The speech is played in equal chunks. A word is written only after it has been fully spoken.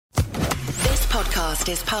podcast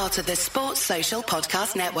is part of the Sports Social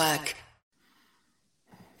Podcast Network.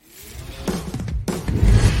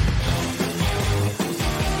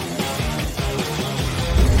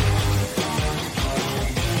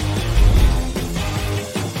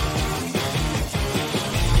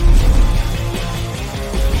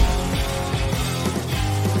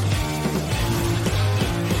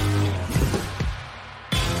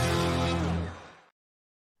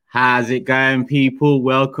 How's it going, people?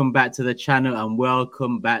 Welcome back to the channel and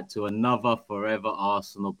welcome back to another Forever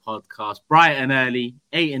Arsenal podcast. Bright and early,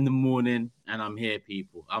 8 in the morning, and I'm here,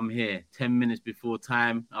 people. I'm here 10 minutes before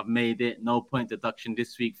time. I've made it. No point deduction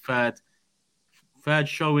this week. Third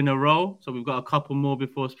show in a row. So we've got a couple more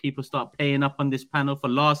before people start paying up on this panel for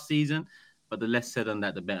last season. But the less said on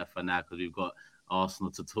that, the better for now, because we've got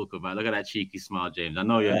Arsenal to talk about. Look at that cheeky smile, James. I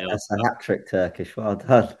know you're ill. That's a hat-trick, Turkish. Well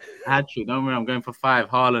done. Hat-trick. Don't worry, I'm going for 5.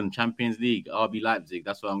 Haaland, Champions League, RB Leipzig.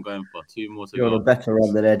 That's what I'm going for. 2 more to go. You're on a better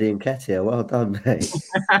run than Eddie and Ketia. Well done, mate.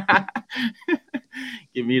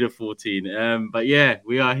 Give me the 14. But yeah,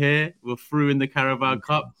 we are here. We're through in the Carabao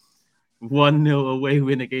Cup. 1-0 away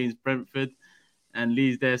win against Brentford. And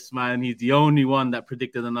Lee's there smiling. He's the only one that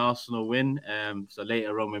predicted an Arsenal win. So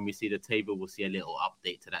later on, when we see the table, we'll see a little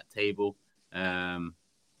update to that table.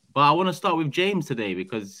 But I want to start with James today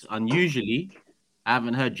because unusually I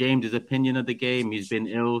haven't heard James's opinion of the game. He's been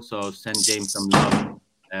ill, so I'll send James some love.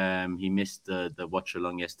 He missed the watch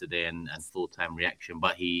along yesterday and full-time reaction,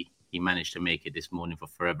 but he managed to make it this morning for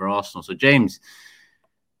Forever Arsenal. So James,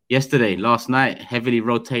 last night, heavily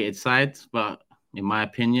rotated sides, but in my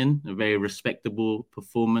opinion, a very respectable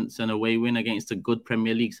performance and away win against a good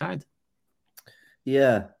Premier League side.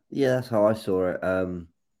 Yeah, that's how I saw it.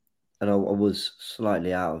 And I was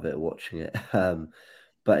slightly out of it watching it.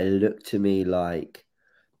 But it looked to me like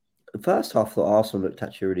the first half, I thought Arsenal looked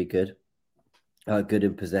actually really good. Good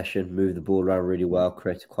in possession, moved the ball around really well,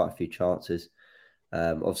 created quite a few chances.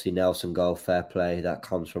 Obviously, Nelson goal, fair play. That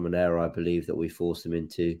comes from an error, I believe, that we forced him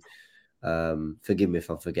into. Forgive me if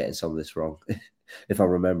I'm forgetting some of this wrong. If I'm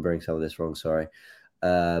remembering some of this wrong, sorry.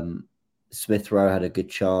 Smith Rowe had a good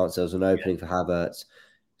chance. There was an opening for Havertz.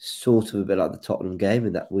 Sort of a bit like the Tottenham game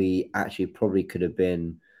in that we actually probably could have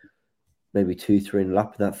been maybe 2-3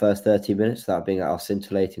 up in that first 30 minutes, that being at our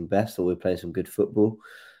scintillating best, or we're playing some good football.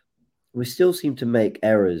 We still seem to make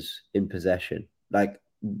errors in possession. Like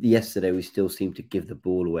yesterday, we still seem to give the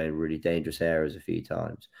ball away in really dangerous areas a few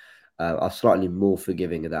times. I'm slightly more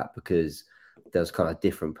forgiving of that because there's kind of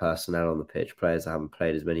different personnel on the pitch, players that haven't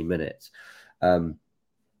played as many minutes. But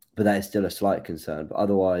that is still a slight concern. But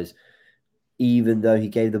otherwise, even though he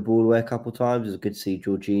gave the ball away a couple of times, it was good to see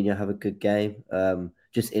Jorginho have a good game.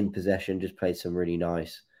 Just in possession, just played some really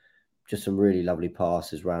lovely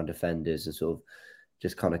passes around defenders and sort of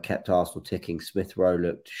just kind of kept Arsenal ticking. Smith Rowe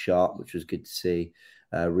looked sharp, which was good to see.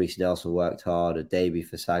 Reece Nelson worked hard. A debut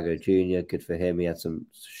for Sago Jr., good for him. He had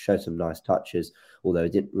showed some nice touches, although we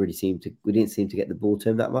didn't seem to get the ball to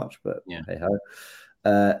him that much, but yeah. Hey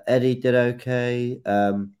ho. Eddie did okay.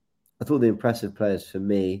 I thought the impressive players for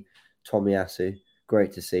me, Tomiyasu,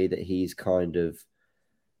 great to see that he's kind of,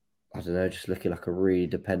 I don't know, just looking like a really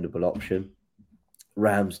dependable option.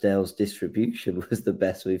 Ramsdale's distribution was the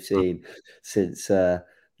best we've seen since the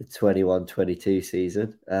 21-22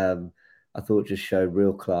 season. I thought just showed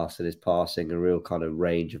real class in his passing, a real kind of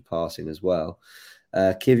range of passing as well.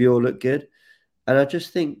 Kivior looked good. And I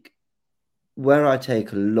just think where I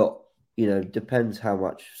take a lot, depends how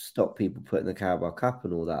much stock people put in the Carabao Cup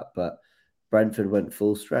and all that, but Brentford went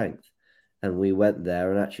full strength. And we went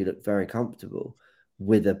there and actually looked very comfortable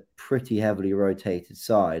with a pretty heavily rotated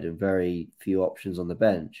side and very few options on the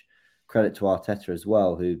bench. Credit to Arteta as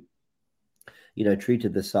well, who,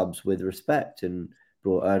 treated the subs with respect and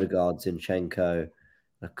brought Odegaard, Zinchenko.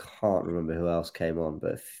 I can't remember who else came on,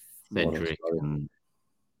 but Cedric.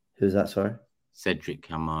 Who's that, sorry? Cedric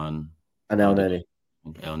come on. And El Neni.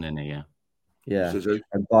 El Neni, yeah. Yeah,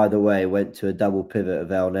 and by the way, went to a double pivot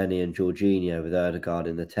of El Neni and Jorginho with Odegaard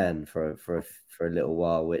in the 10 for a little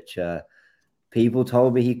while, which people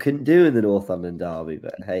told me he couldn't do in the North London derby,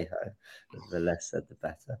 but hey-ho, the less said, the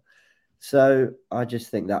better. So I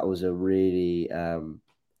just think that was a really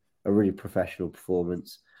professional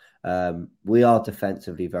performance. We are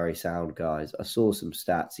defensively very sound, guys. I saw some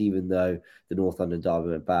stats, even though the North London derby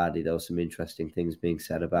went badly, there were some interesting things being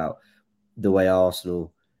said about the way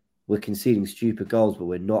Arsenal, we're conceding stupid goals, but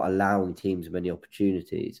we're not allowing teams many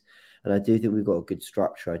opportunities. And I do think we've got a good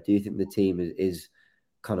structure. I do think the team is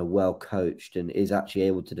kind of well coached and is actually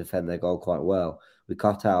able to defend their goal quite well. We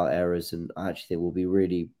cut out errors, and I actually think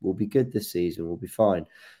we'll be good this season. We'll be fine.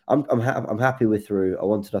 I'm happy we're through. I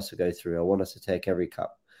wanted us to go through. I want us to take every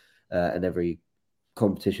cup and every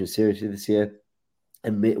competition seriously this year.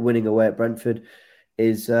 And winning away at Brentford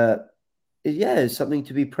is something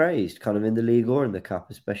to be praised, kind of in the league or in the cup,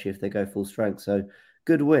 especially if they go full strength. So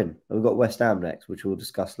good win. And we've got West Ham next, which we'll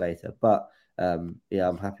discuss later. But I'm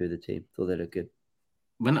happy with the team. Thought they looked good.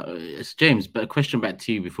 It's James, but a question back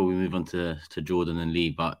to you before we move on to Jordan and Lee.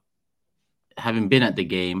 But having been at the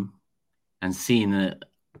game and seen an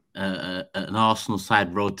Arsenal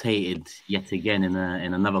side rotated yet again in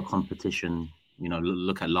another competition,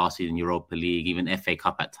 look at last season Europa League, even FA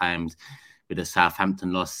Cup at times, with the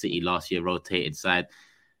Southampton lost, City last year rotated side.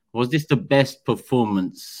 Was this the best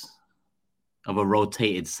performance of a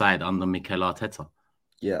rotated side under Mikel Arteta?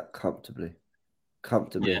 Yeah, comfortably.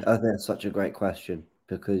 Yeah. I think that's such a great question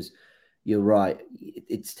because you're right.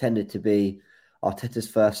 It's tended to be Arteta's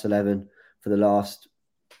first 11 for the last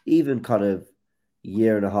even kind of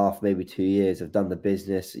year and a half, maybe 2 years, have done the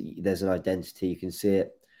business. There's an identity, you can see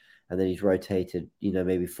it. And then he's rotated,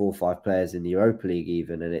 maybe 4 or 5 players in the Europa League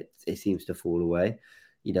even, and it seems to fall away.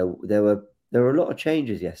 There were a lot of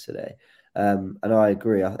changes yesterday. And I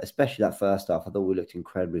agree, especially that first half. I thought we looked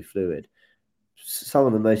incredibly fluid. Some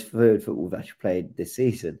of the most fluid football we've actually played this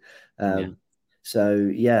season.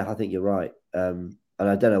 So, I think you're right. And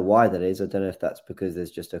I don't know why that is. I don't know if that's because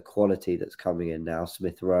there's just a quality that's coming in now.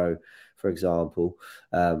 Smith Rowe, for example,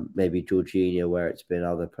 maybe Jorginho, where it's been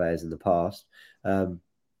other players in the past.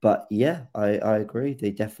 But yeah, I agree. They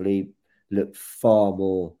definitely look far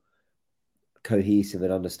more cohesive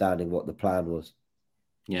in understanding what the plan was.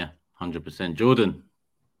 Yeah, 100%. Jordan,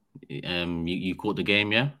 you caught the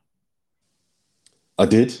game, yeah? I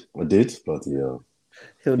did, bloody hell.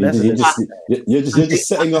 He'll never You're just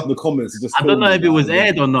setting up the comments. I don't know if it was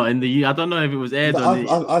aired or not I don't know if it was aired.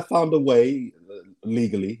 I found a way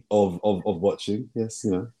legally of watching. Yes,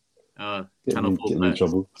 get me in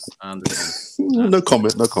trouble. I understand. No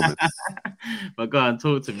comment. But go on,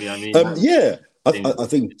 talk to me. I mean, I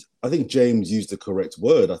think James used the correct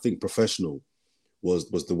word. I think professional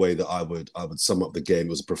was the way that I would sum up the game.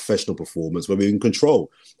 It was a professional performance where we're in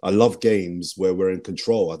control. I love games where we're in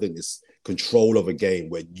control. I think it's control of a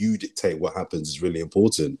game where you dictate what happens is really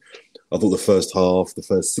important. I thought the first half, the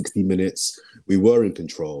first 60 minutes, we were in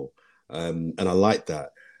control. And I like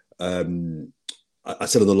that. I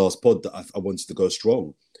said on the last pod that I wanted to go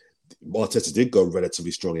strong. Arteta did go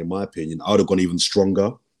relatively strong, in my opinion. I would have gone even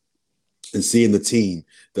stronger. And seeing the team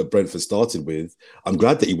that Brentford started with, I'm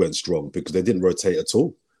glad that he went strong because they didn't rotate at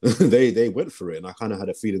all. They went for it, and I kind of had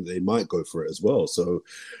a feeling that they might go for it as well. So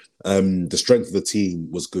the strength of the team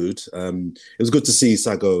was good. It was good to see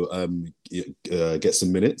Sago get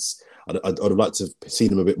some minutes. I'd have liked to have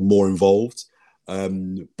seen him a bit more involved,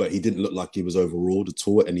 but he didn't look like he was overruled at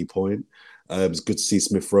all at any point. It was good to see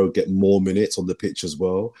Smith Rowe get more minutes on the pitch as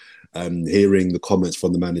well. Hearing the comments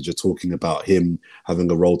from the manager talking about him having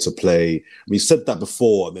a role to play. I mean, he said that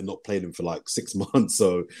before and they're not playing him for like 6 months.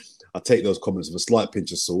 So I take those comments with a slight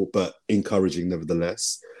pinch of salt, but encouraging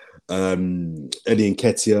nevertheless. Eddie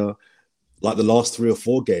Nketiah, like the last 3 or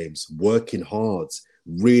 4 games,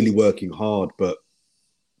 really working hard, but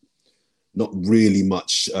not really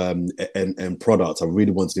much end product. I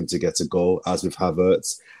really wanted him to get a goal, as with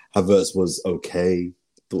Havertz. Havertz was okay.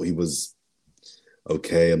 Thought he was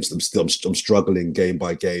okay. I'm struggling game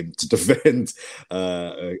by game to defend Kai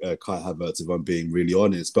Havertz, if I'm being really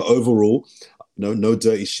honest. But overall, no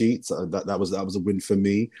dirty sheets. That was a win for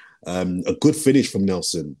me. A good finish from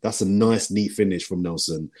Nelson. That's a nice, neat finish from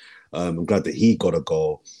Nelson. I'm glad that he got a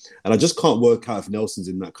goal. And I just can't work out if Nelson's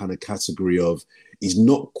in that kind of category of he's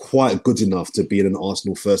not quite good enough to be in an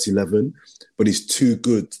Arsenal first 11, but he's too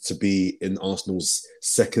good to be in Arsenal's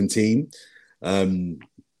second team.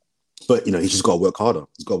 But, he's just got to work harder.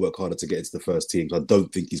 He's got to work harder to get into the first team. I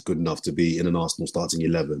don't think he's good enough to be in an Arsenal starting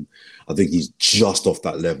 11. I think he's just off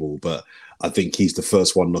that level, but I think he's the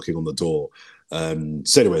first one knocking on the door.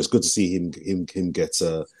 So anyway, it's good to see him get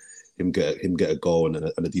a goal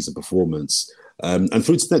and a decent performance. And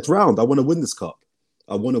through to the next round, I want to win this cup.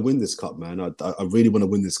 Man. I really want to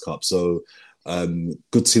win this cup. So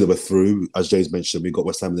good to see that we're through. As James mentioned, we've got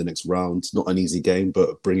West Ham in the next round. Not an easy game,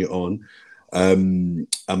 but bring it on. And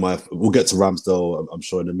we'll get to Ramsdale, I'm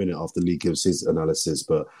sure, in a minute after Lee gives his analysis.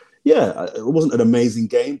 But yeah, it wasn't an amazing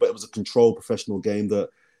game, but it was a controlled, professional game that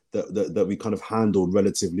we kind of handled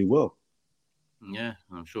relatively well. Yeah,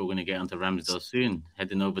 I'm sure we're going to get onto Ramsdale soon.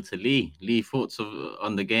 Heading over to Lee. Lee, thoughts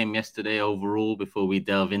on the game yesterday overall before we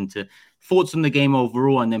delve into thoughts on the game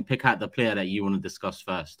overall and then pick out the player that you want to discuss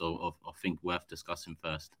first or think worth discussing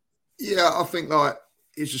first. Yeah, I think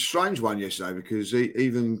it's a strange one yesterday because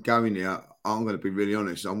even going there, I'm going to be really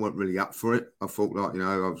honest, I wasn't really up for it. I thought, like,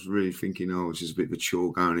 I was really thinking, oh, this is a bit of a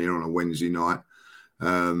chore going here on a Wednesday night.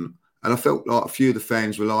 And I felt like a few of the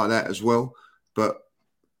fans were like that as well, but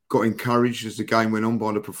got encouraged as the game went on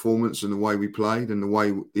by the performance and the way we played and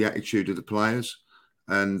the attitude of the players.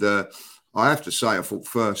 And I have to say, I thought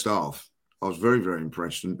first half, I was very, very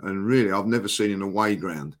impressed. And really, I've never seen an away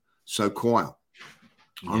ground so quiet.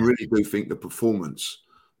 Yeah. I really do think the performance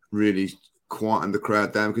really quietened the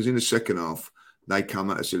crowd down, because in the second half, they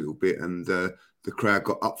come at us a little bit and the crowd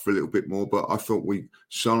got up for a little bit more. But I thought we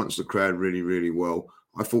silenced the crowd really, really well.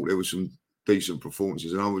 I thought there were some decent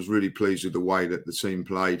performances, and I was really pleased with the way that the team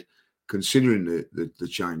played, considering the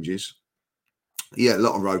changes. Yeah, a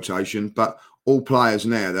lot of rotation, but all players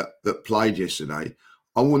now that played yesterday,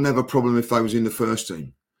 I wouldn't have a problem if they was in the first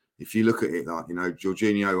team. If you look at it, like,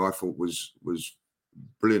 Jorginho, I thought was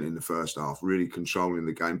brilliant in the first half, really controlling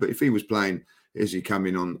the game. But if he was playing as he come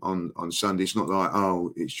in on Sunday, it's not like,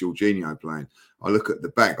 oh, it's Jorginho playing. I look at the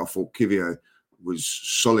back, I thought Kivio was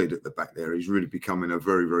solid at the back there. He's really becoming a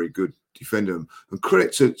very, very good defender. And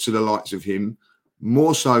credit to the likes of him,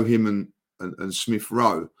 more so him and Smith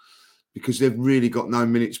Rowe, because they've really got no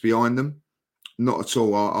minutes behind them. Not at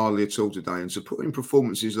all, hardly at all today. And so putting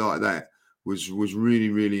performances like that was really,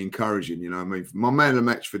 really encouraging. I mean, my man of the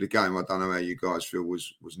match for the game, I don't know how you guys feel,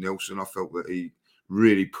 was Nelson. I felt that he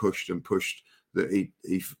really pushed. That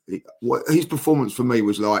his performance for me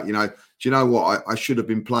was like, do you know what? I should have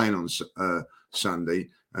been playing on Sunday,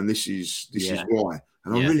 and this is why.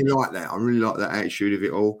 And I really like that. I really like that attitude of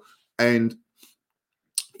it all. And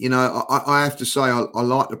I have to say, I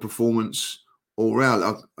like the performance all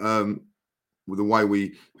round. With the way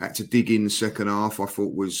we had to dig in the second half, I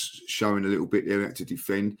thought was showing a little bit there. We had to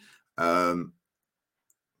defend.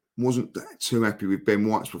 Wasn't too happy with Ben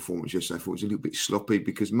White's performance yesterday. I thought it was a little bit sloppy,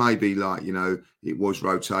 because maybe it was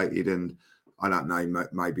rotated, and I don't know,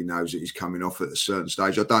 maybe knows that he's coming off at a certain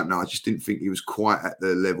stage. I don't know. I just didn't think he was quite at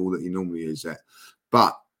the level that he normally is at.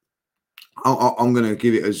 But I'm going to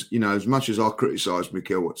give it as much as I criticise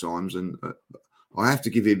Mikel at times, and I have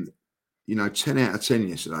to give him 10 out of 10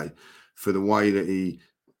 yesterday for the way that he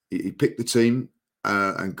picked the team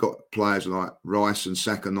and got players like Rice and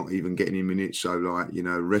Saka not even getting in minutes, so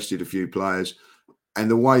rested a few players,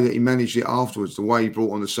 and the way that he managed it afterwards, the way he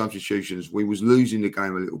brought on the substitutions. We was losing the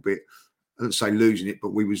game a little bit. I don't say losing it,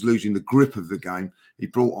 but we was losing the grip of the game. He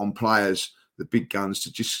brought on players, the big guns,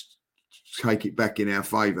 to just take it back in our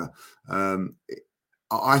favour.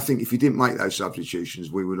 I think if he didn't make those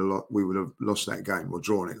substitutions, we would have lost that game or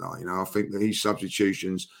drawn it. I think that his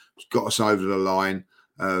substitutions got us over the line,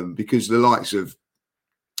 because the likes of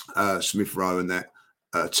Smith Rowe and that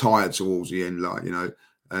tired towards the end,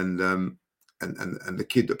 and the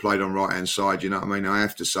kid that played on right hand side. I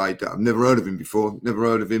have to say that I've never heard of him before. Never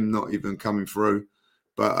heard of him, not even coming through.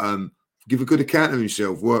 But give a good account of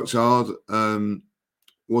himself. Worked hard.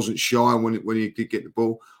 Wasn't shy when he did get the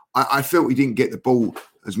ball. I felt he didn't get the ball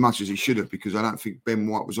as much as he should have, because I don't think Ben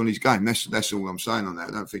White was on his game. That's all I'm saying on that.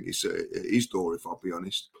 I don't think it's his door, if I'll be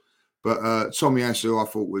honest. But Tomiyasu, I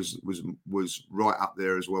thought was right up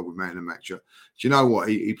there as well with man of the match. Do you know what?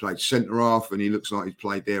 He played centre half, and he looks like he's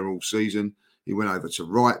played there all season. He went over to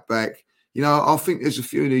right back. I think there's a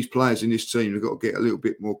few of these players in this team who've got to get a little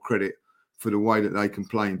bit more credit for the way that they can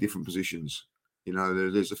play in different positions.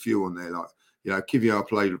 There's a few on there, like Kivio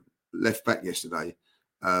played left back yesterday.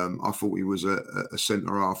 I thought he was a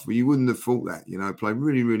centre half, but you wouldn't have thought that. Played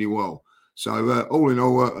really, really well. So all in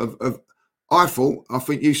all, I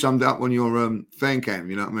think you summed up on your fan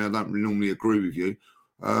cam. I don't really normally agree with you.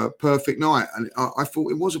 Perfect night, and I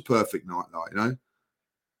thought it was a perfect night,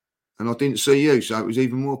 and I didn't see you, so it was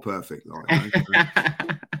even more perfect.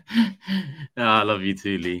 I love you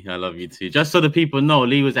too, Lee. I love you too. Just so the people know,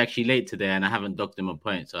 Lee was actually late today, and I haven't docked him a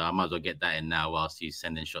point, so I might as well get that in now whilst he's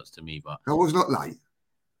sending shots to me. But I was not late.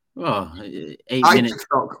 Oh, 8 minutes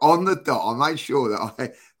on the dot. I made sure that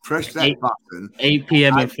I pressed that button. 8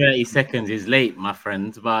 p.m. and 30 seconds is late, my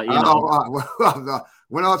friend. But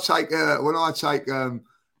when I take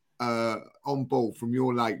on ball from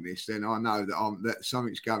your lateness, then I know that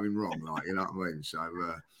something's going wrong. You know what I mean? So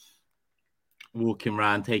walking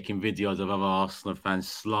around taking videos of other Arsenal fans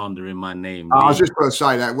slandering my name. I was just going to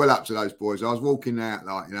say that. Well up to those boys. I was walking out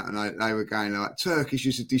and they were going like, Turkish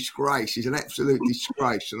is a disgrace. He's an absolute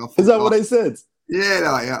disgrace. And I thought, is that what they said? Yeah,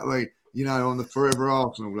 on the Forever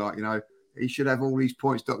Arsenal, he should have all these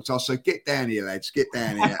points, Doctor. So get down here, lads. Get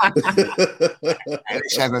down here.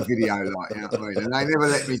 Let's have a video, you know what I mean? And they never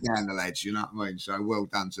let me down, the lads, you know what I mean? So well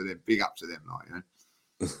done to them. Big up to them,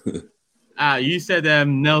 You said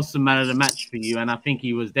Nelson man of the match for you, and I think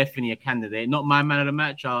he was definitely a candidate. Not my man of the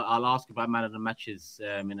match. I'll ask about man of the matches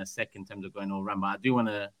in a second in terms of going all round. But I do want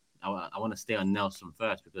to. I want to stay on Nelson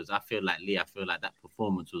first because I feel like that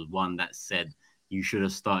performance was one that said you should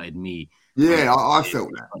have started me. Yeah, I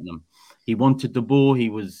felt that. He wanted the ball. He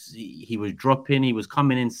was dropping. He was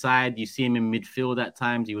coming inside. You see him in midfield at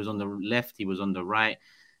times. He was on the left. He was on the right.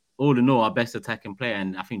 All in all, our best attacking player.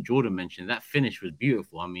 And I think Jordan mentioned that finish was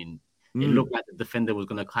beautiful. I mean, it looked like the defender was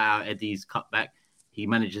going to cut out Eddie's cutback. He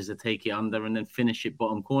manages to take it under and then finish it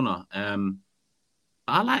bottom corner.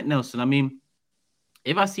 I like Nelson. I mean,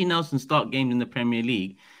 if I see Nelson start games in the Premier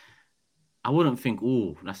League, I wouldn't think,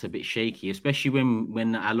 oh, that's a bit shaky, especially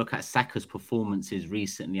when I look at Saka's performances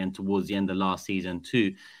recently and towards the end of last season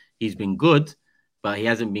too. He's been good, but he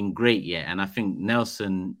hasn't been great yet. And I think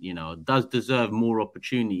Nelson, does deserve more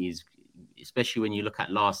opportunities, especially when you look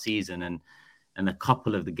at last season and a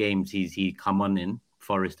couple of the games he come on in,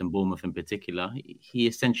 Forest and Bournemouth in particular. He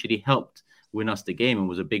essentially helped win us the game and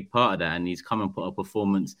was a big part of that. And he's come and put a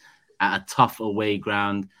performance at a tough away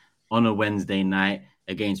ground on a Wednesday night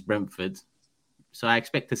against Brentford. So I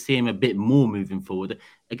expect to see him a bit more moving forward.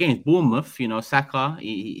 Against Bournemouth, Saka,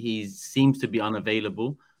 he seems to be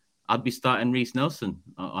unavailable. I'd be starting Reece Nelson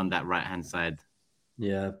on that right-hand side.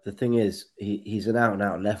 Yeah, the thing is, he's an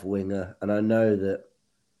out-and-out left winger, and I know that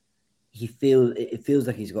it feels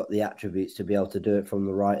like he's got the attributes to be able to do it from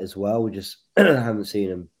the right as well. We just haven't seen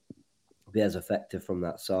him be as effective from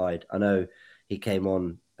that side. I know he came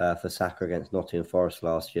on for Saka against Nottingham Forest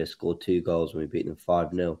last year, scored 2 goals when we beat them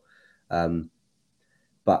 5-0.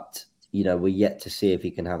 But, we're yet to see if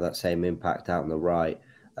he can have that same impact out on the right.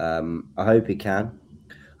 I hope he can.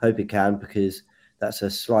 Because that's a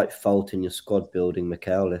slight fault in your squad building,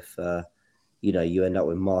 Mikel, if, you end up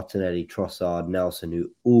with Martinelli, Trossard, Nelson,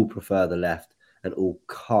 who all prefer the left and all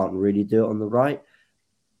can't really do it on the right.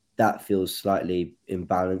 That feels slightly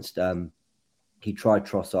imbalanced. He tried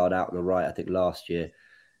Trossard out on the right, I think, last year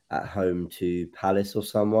at home to Palace or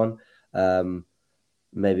someone.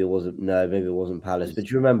 Maybe it wasn't Palace. But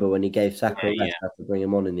do you remember when he gave Saka a rest to bring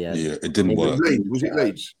him on in the end? Yeah, it didn't work. Was it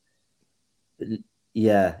Leeds?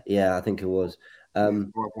 Yeah, I think it was.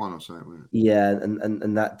 And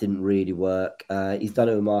that didn't really work. He's done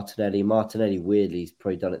it with Martinelli. Martinelli, weirdly, he's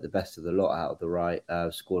probably done it the best of the lot out of the right.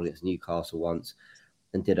 Scored against Newcastle once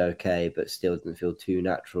and did okay, but still didn't feel too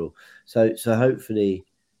natural. So hopefully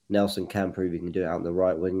Nelson can prove he can do it out on the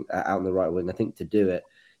right wing. I think to do it,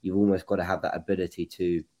 you've almost got to have that ability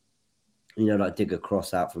to, dig a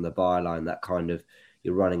cross out from the byline, that kind of,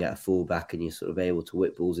 you're running at a fullback and you're sort of able to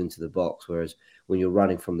whip balls into the box. Whereas when you're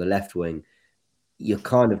running from the left wing, you're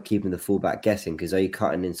kind of keeping the fullback guessing because are you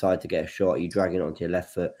cutting inside to get a shot? Are you dragging it onto your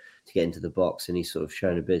left foot to get into the box? And he's sort of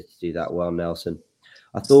shown ability to do that well, Nelson.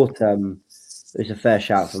 I thought it's a fair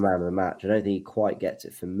shout for man of the match. I don't think he quite gets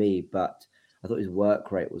it for me, but I thought his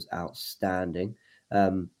work rate was outstanding,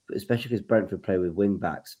 especially because Brentford play with wing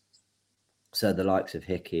backs. So the likes of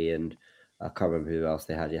Hickey and I can't remember who else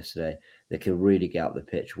they had yesterday, they can really get up the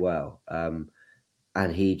pitch well.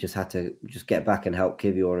 And he just had to get back and help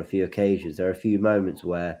Kivior on a few occasions. There are a few moments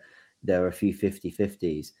where there were a few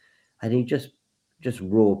 50-50s. And he just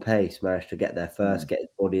raw pace managed to get there first, get his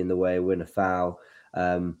body in the way, win a foul,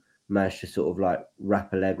 managed to sort of like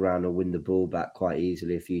wrap a leg around and win the ball back quite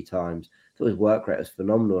easily a few times. I thought his work rate was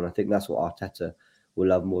phenomenal. And I think that's what Arteta will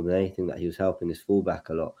love more than anything, that he was helping his fullback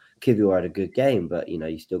a lot. Kivior had a good game, but,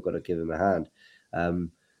 you still got to give him a hand.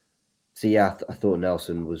 So, yeah, I thought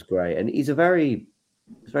Nelson was great. And he's a very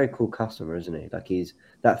cool customer, isn't he? Like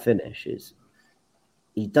that finish is,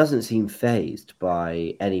 he doesn't seem phased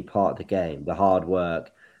by any part of the game. The hard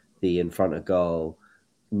work, the in front of goal,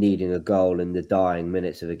 needing a goal in the dying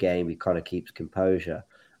minutes of a game, he kind of keeps composure.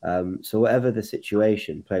 So whatever the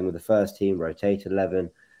situation, playing with the first team, rotate 11,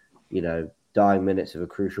 dying minutes of a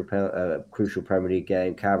crucial Premier League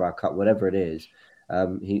game, Carabao Cup, whatever it is,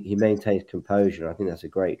 he maintains composure. I think that's a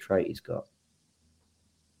great trait he's got.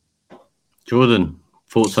 Jordan,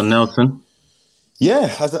 thoughts on Nelson?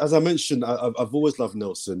 Yeah, as I mentioned, I've always loved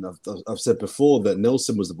Nelson. I've said before that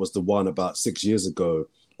Nelson was the one about 6 years ago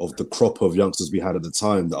of the crop of youngsters we had at the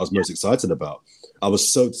time that I was most excited about. I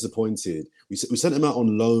was so disappointed. We sent him out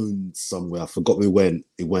on loan somewhere. I forgot where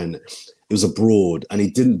he went. It was abroad, and he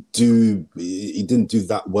didn't do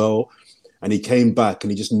that well. And he came back,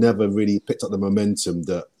 and he just never really picked up the momentum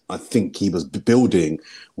that I think he was building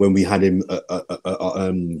when we had him at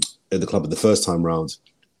the club the first time round.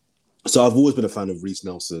 So I've always been a fan of Reece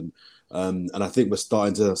Nelson, and I think we're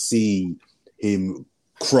starting to see him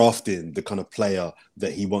crafting the kind of player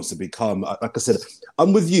that he wants to become. Like I said,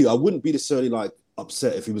 I'm with you. I wouldn't be necessarily like,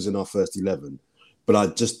 upset if he was in our first 11. But I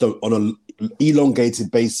just don't, on an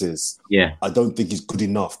elongated basis, I don't think he's good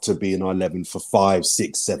enough to be in our 11 for 5,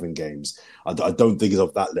 6, 7 games. I don't think he's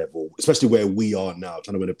of that level, especially where we are now,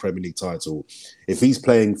 trying to win a Premier League title. If he's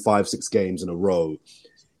playing 5, 6 games in a row,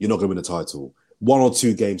 you're not going to win a title. 1 or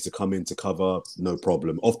 2 games to come in to cover, no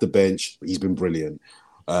problem. Off the bench, he's been brilliant.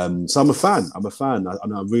 So I'm a fan.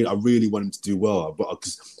 I really want him to do well, but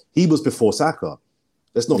because he was before Saka.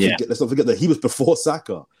 Let's not forget that he was before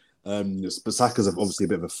Saka. But Saka's obviously a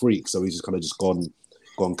bit of a freak, so he's just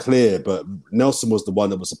gone clear. But Nelson was the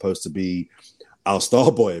one that was supposed to be our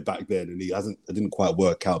star boy back then, and it didn't quite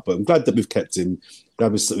work out. But I'm glad that we've kept him.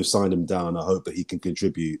 Glad we've signed him down. I hope that he can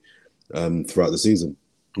contribute throughout the season.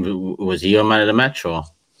 Was he your man of the match, or?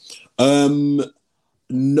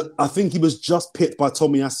 No, I think he was just picked by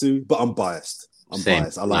Tomiyasu, but I'm biased.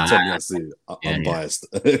 Biased. I like Tomiyasu. I'm biased.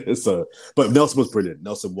 So, but Nelson was brilliant.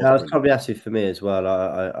 Nelson was Tomiyasu for me as well.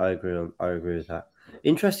 I agree. I agree with that.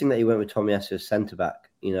 Interesting that you went with Tomiyasu as centre back.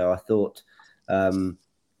 You know, I thought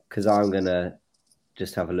because I'm gonna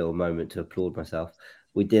just have a little moment to applaud myself.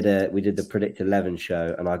 We did the Predict 11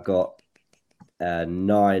 show, and I got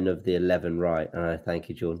 9 of the 11 right. And I thank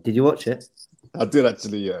you, Jordan. Did you watch it? I did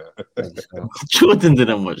actually, yeah. Jordan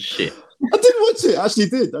didn't watch shit. I did watch it. I actually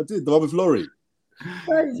did. I did. The one with Laurie.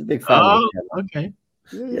 He's a big fan. Oh, okay.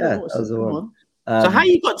 Yeah, that was the one. So how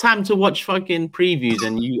you got time to watch fucking previews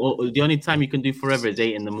and the only time you can do forever is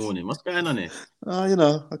 8 a.m? What's going on here? You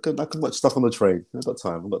know, I can watch stuff on the train. I've got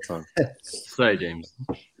time. Sorry, James.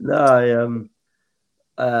 No,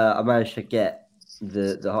 I managed to get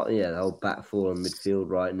the whole back four and midfield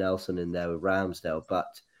right. Nelson in there with Ramsdale,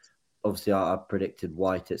 but obviously I predicted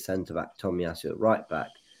White at centre back, Tomiyasu at right back.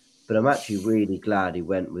 But I'm actually really glad he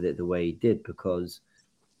went with it the way he did, because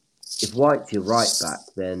if White's your right back,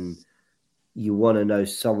 then you want to know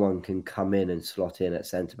someone can come in and slot in at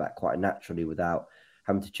centre-back quite naturally without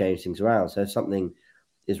having to change things around. So if something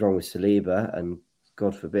is wrong with Saliba, and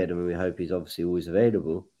God forbid, I mean, we hope he's obviously always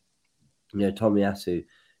available, you know, Tomiyasu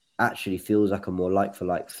actually feels like a more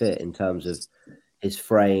like-for-like fit in terms of his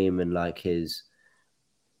frame and like his...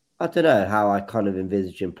 I don't know how I kind of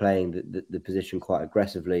envisage him playing the position quite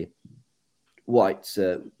aggressively. White's,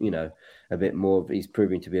 a bit more. He's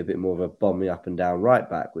proving to be a bit more of a bombing up and down right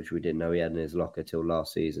back, which we didn't know he had in his locker till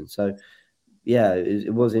last season. So, yeah,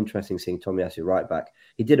 it was interesting seeing Tomiyasu right back.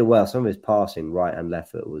 He did it well. Some of his passing right and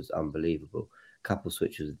left foot was unbelievable. A couple of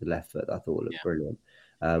switches with the left foot I thought looked brilliant.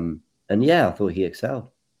 And I thought he excelled.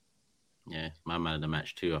 Yeah, my man of the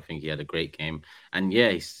match too. I think he had a great game, and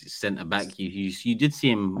he's centre back. You did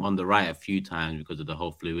see him on the right a few times because of the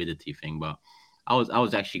whole fluidity thing, but I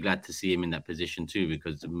was actually glad to see him in that position too,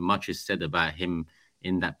 because much is said about him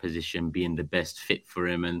in that position being the best fit for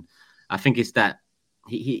him, and I think it's that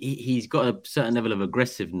he's got a certain level of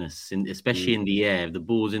aggressiveness, especially in the air. If the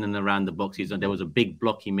ball's in and around the box, there was a big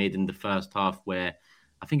block he made in the first half where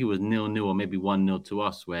I think it was 0-0 or maybe 1-0 to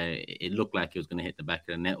us, where it looked like it was going to hit the back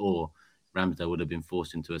of the net, or Ramsdale would have been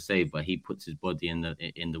forced into a save, but he puts his body in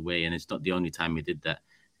the way, and it's not the only time he did that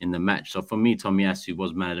in the match. So for me, Tomiyasu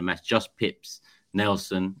was man of the match. Just pips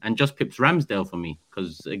Nelson and just pips Ramsdale for me,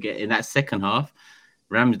 because again in that second half,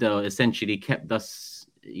 Ramsdale essentially kept us,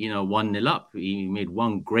 1-0 up. He made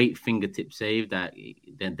one great fingertip save that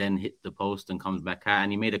then hit the post and comes back out,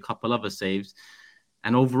 and he made a couple other saves.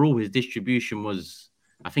 And overall, his distribution was,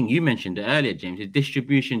 I think you mentioned it earlier, James. His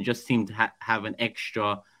distribution just seemed to have an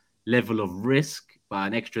extra level of risk, but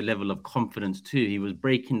an extra level of confidence too. He was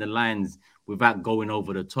breaking the lines without going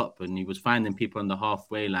over the top, and he was finding people on the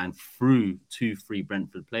halfway line through 2-3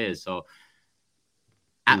 Brentford players. So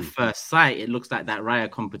at first sight, it looks like that Raya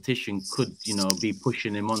competition could, be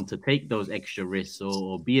pushing him on to take those extra risks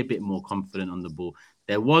or be a bit more confident on the ball.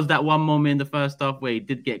 There was that one moment in the first half where he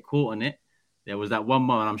did get caught on it. There was that one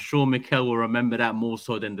moment. I'm sure Mikel will remember that more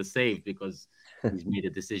so than the save, because he's made a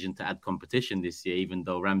decision to add competition this year, even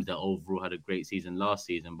though Ramsdale overall had a great season last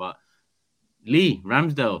season. But Lee,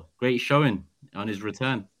 Ramsdale, great showing on his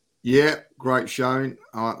return. Yeah, great showing.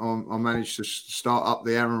 I managed to start up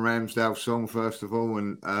the Aaron Ramsdale song, first of all,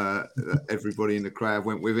 and everybody in the crowd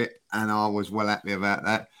went with it, and I was well happy about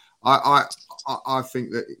that. I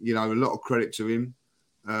think that, a lot of credit to him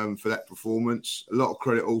for that performance. A lot of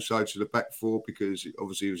credit also to the back four, because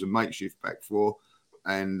obviously it was a makeshift back four,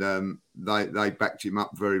 and they backed him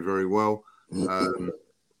up very, very well.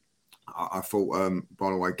 I thought, by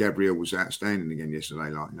the way, Gabriel was outstanding again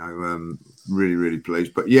yesterday. Really, really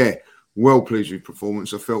pleased. But yeah, well pleased with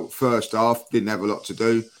performance. I felt first half didn't have a lot to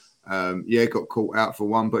do. Got caught out for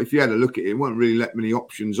one. But if you had a look at it, weren't really that many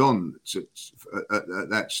options on at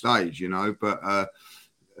that stage, But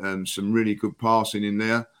some really good passing in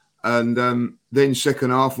there. And then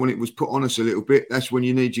second half, when it was put on us a little bit, that's when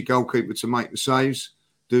you need your goalkeeper to make the saves,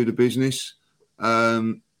 do the business.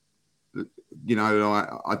 I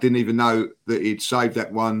didn't even know that he'd saved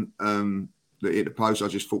that one that hit the post. I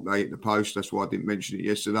just thought they hit the post. That's why I didn't mention it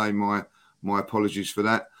yesterday. My apologies for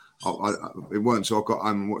that. It weren't until I got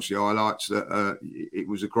home and watched the highlights that it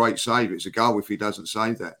was a great save. It's a goal if he doesn't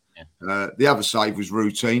save that. Yeah. The other save was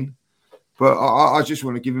routine. But I just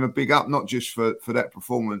want to give him a big up, not just for that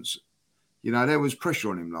performance. There was pressure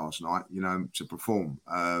on him last night, to perform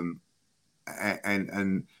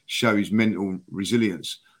and show his mental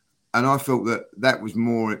resilience. And I felt that was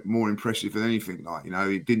more impressive than anything.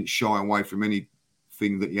 He didn't shy away from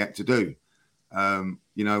anything that he had to do. When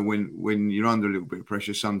you're under a little bit of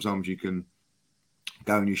pressure, sometimes you can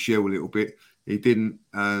go in your shell a little bit. He didn't.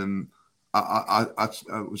 It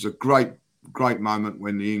was a great moment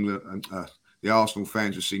when the Arsenal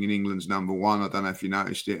fans were singing England's number one. I don't know if you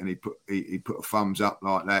noticed it, and he put a thumbs up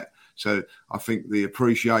like that. So I think the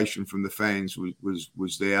appreciation from the fans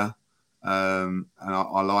was there, and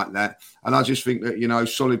I like that. And I just think that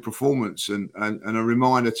solid performance and a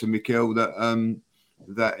reminder to Mikel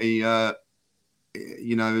that he has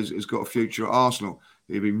got a future at Arsenal.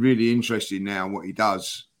 It'd be really interesting now what he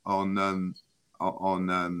does on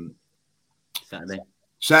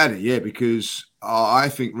Saturday, yeah, because I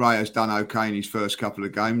think Ray has done okay in his first couple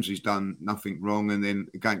of games. He's done nothing wrong, and then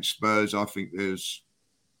against Spurs, I think there's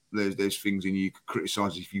things in you could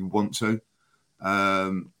criticise if you want to,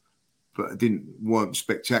 but it weren't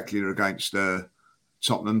spectacular against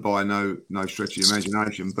Tottenham by no stretch of the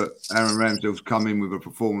imagination. But Aaron Ramsdale's come in with a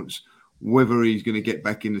performance. Whether he's going to get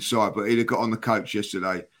back in the side, but he'd have got on the coach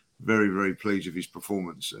yesterday. Very, very pleased with his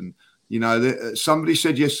performance. And somebody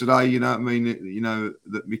said yesterday,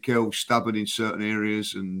 that Mikel's stubborn in certain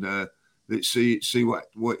areas, and let's see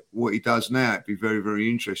what he does now. It'd be very, very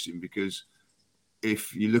interesting, because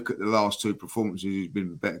if you look at the last two performances, he's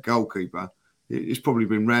been a better goalkeeper. It's probably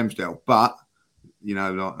been Ramsdale, but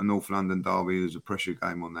like a North London derby, there's a pressure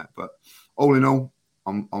game on that. But all in all,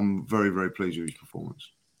 I'm very, very pleased with his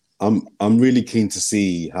performance. I'm really keen to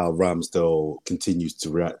see how Ramsdale continues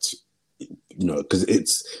to react. Because it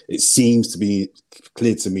seems to be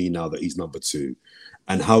clear to me now that he's number two,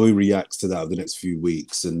 and how he reacts to that over the next few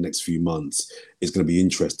weeks and next few months is going to be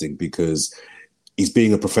interesting, because he's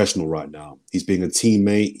being a professional right now. He's being a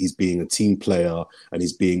teammate, he's being a team player, and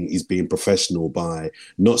he's being professional by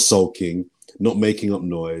not sulking, not making up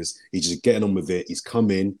noise. He's just getting on with it. He's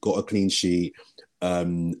come in, got a clean sheet,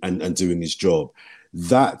 and doing his job.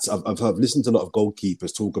 That I've listened to a lot of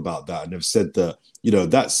goalkeepers talk about that, and they've said that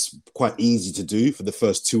that's quite easy to do for the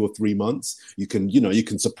first 2 or 3 months. You can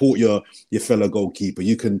support your fellow goalkeeper.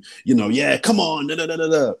 You can come on,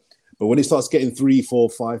 But when it starts getting 3, 4,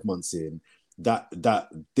 5 months in, that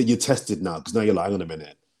you're tested now, because now you're like, hang on a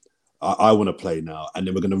minute, I want to play now, and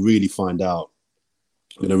then we're going to really find out.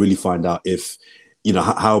 If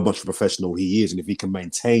how much of a professional he is, and if he can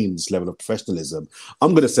maintain this level of professionalism.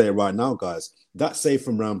 I'm going to say it right now, guys. That save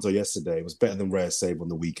from Ramsdale yesterday was better than Raya's save on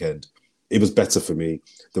the weekend. It was better for me.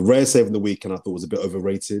 The Raya save on the weekend I thought was a bit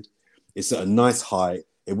overrated. It's at a nice height.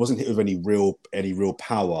 It wasn't hit with any real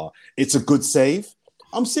power. It's a good save.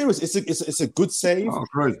 I'm serious. It's a good save. Oh,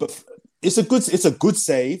 great. But it's a good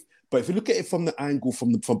save. But if you look at it from the angle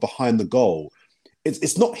from behind the goal,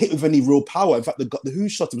 it's not hit with any real power. In fact, who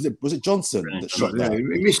shot it? Was it Johnson that shot that? He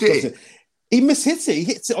missed it. He mishits it. He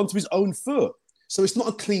hits it onto his own foot. So it's not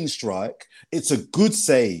a clean strike. It's a good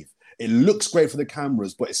save. It looks great for the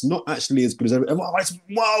cameras, but it's not actually as good as everyone. Oh, it's a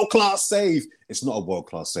world-class save. It's not a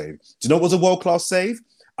world-class save. Do you know what was a world-class save?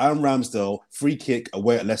 Aaron Ramsdale, free kick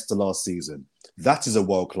away at Leicester last season. That is a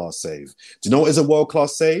world-class save. Do you know what is a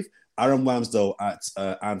world-class save? Aaron Ramsdale at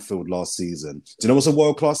Anfield last season. Do you know what's a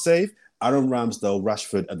world-class save? Aaron Ramsdale,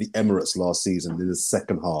 Rashford at the Emirates last season in the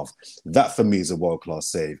second half. That for me is a world-class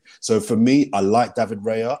save. So for me, I like David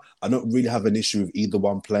Raya. I don't really have an issue with either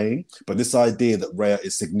one playing, but this idea that Raya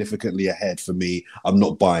is significantly ahead, for me, I'm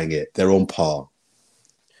not buying it. They're on par.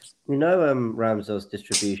 Ramsdale's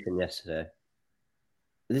distribution yesterday.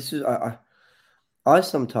 This is I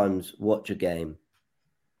sometimes watch a game,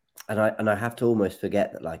 and I have to almost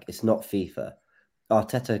forget that it's not FIFA.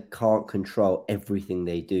 Arteta can't control everything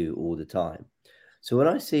they do all the time. So when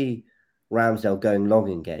I see Ramsdale going long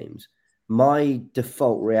in games, my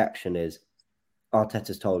default reaction is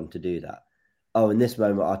Arteta's told him to do that. Oh, in this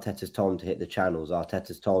moment, Arteta's told him to hit the channels.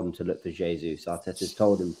 Arteta's told him to look for Jesus. Arteta's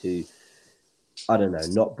told him to, I don't know,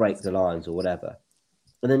 not break the lines or whatever.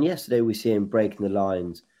 And then yesterday we see him breaking the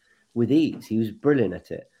lines with ease. He was brilliant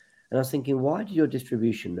at it. And I was thinking, why did your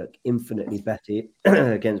distribution look infinitely better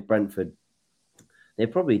against Brentford? They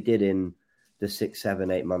probably did in the 6, 7,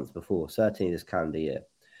 8 months before, certainly this calendar year.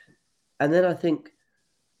 And then I think,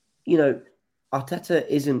 Arteta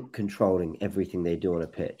isn't controlling everything they do on a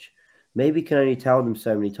pitch. Maybe can only tell them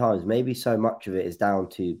so many times. Maybe so much of it is down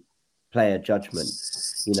to player judgment.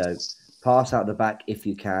 Pass out the back if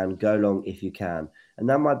you can, go long if you can. And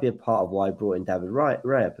that might be a part of why I brought in David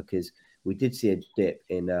Raya, because we did see a dip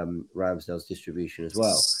in Ramsdale's distribution as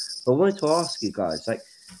well. But I wanted to ask you guys,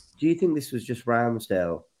 do you think this was just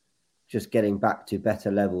Ramsdale just getting back to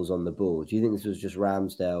better levels on the ball? Do you think this was just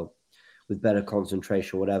Ramsdale with better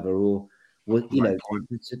concentration or whatever? Or,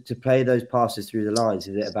 to play those passes through the lines,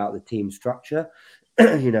 is it about the team structure?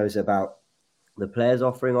 Is it about the players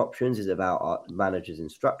offering options? Is it about our manager's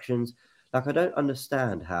instructions? I don't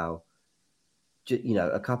understand how,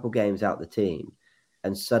 a couple games out the team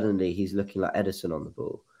and suddenly he's looking like Edison on the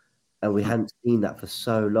ball. And we hadn't seen that for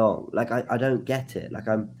so long. I don't get it.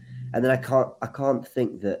 And then I can't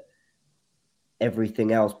think that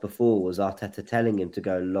everything else before was Arteta telling him to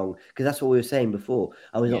go long, because that's what we were saying before.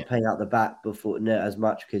 I was not playing out the back before as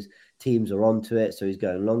much because teams are onto it, so he's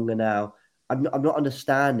going longer now. I'm not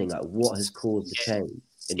understanding what has caused the change.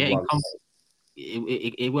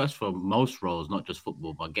 It works for most roles, not just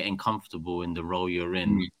football, but getting comfortable in the role you're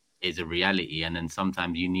in is a reality. And then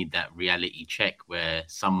sometimes you need that reality check where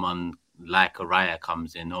someone like Araya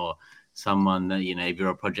comes in, or someone that, if you're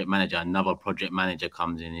a project manager, another project manager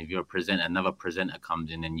comes in. If you're a presenter, another presenter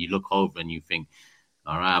comes in, and you look over and you think,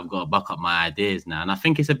 all right, I've got to buck up my ideas now. And I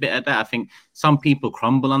think it's a bit of that. I think some people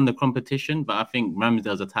crumble under competition, but I think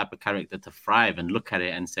Ramsdale's the type of character to thrive and look at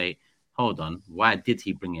it and say, hold on, why did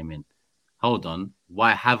he bring him in? Hold on,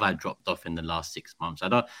 why have I dropped off in the last 6 months?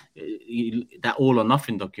 That all or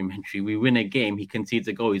nothing documentary, we win a game, he concedes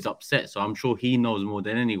a goal, he's upset. So I'm sure he knows more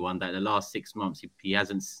than anyone that the last 6 months he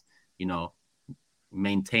hasn't,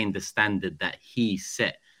 maintained the standard that he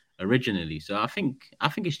set originally. So I think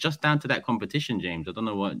it's just down to that competition, James. I don't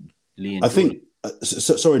know what Lee and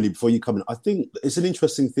sorry, Lee, before you come in, I think it's an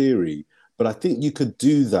interesting theory, but I think you could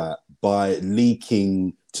do that by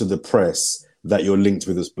leaking to the press that you're linked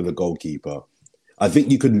with a goalkeeper. I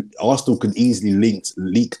think Arsenal could easily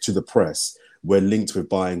leak to the press, we're linked with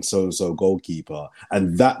buying so-and-so goalkeeper.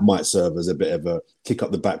 And that might serve as a bit of a kick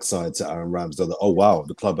up the backside to Aaron Ramsdale. That, oh, wow,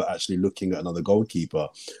 the club are actually looking at another goalkeeper.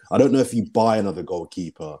 I don't know if you buy another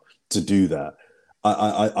goalkeeper to do that.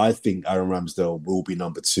 I think Aaron Ramsdale will be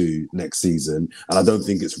number 2 next season. And I don't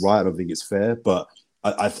think it's right. I don't think it's fair. But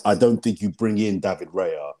I don't think you bring in David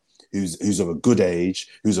Raya, who's of a good age,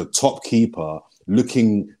 who's a top keeper,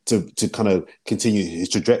 looking to kind of continue his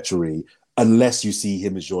trajectory, unless you see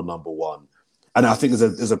him as your number 1. And I think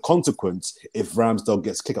there's a consequence if Ramsdale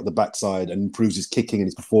gets kicked up the backside and improves his kicking and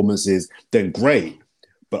his performances, then great.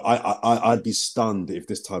 But I'd be stunned if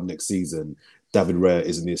this time next season, David Raya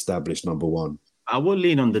isn't the established number 1. I will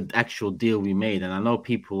lean on the actual deal we made. And I know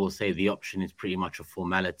people will say the option is pretty much a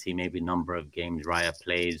formality, maybe number of games Raya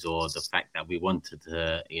plays, or the fact that we wanted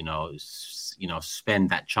to, spend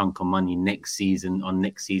that chunk of money next season on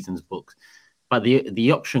next season's books. But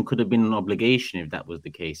the option could have been an obligation if that was the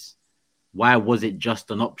case. Why was it just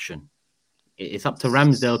an option? It's up to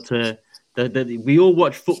Ramsdale to... we all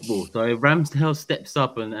watch football. So if Ramsdale steps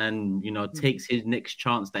up and takes his next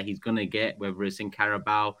chance that he's going to get, whether it's in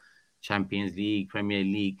Carabao, Champions League, Premier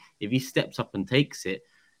League, if he steps up and takes it,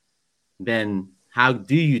 then how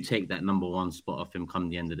do you take that number 1 spot off him come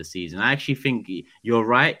the end of the season? I actually think you're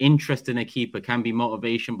right. Interest in a keeper can be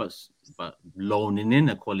motivation, but loaning in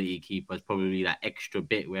a quality keeper is probably that extra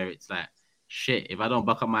bit where it's like, shit, if I don't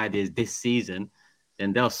buck up my ideas this season,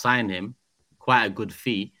 then they'll sign him quite a good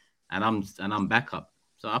fee, and I'm back up.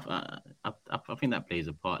 So I think that plays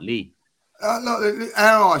a part. Lee. Look,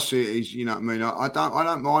 how I see it is, I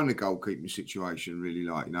don't mind the goalkeeping situation really.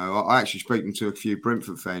 I actually speaking to a few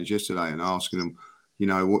Brentford fans yesterday and asking them,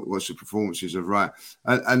 what's the performances of Ray,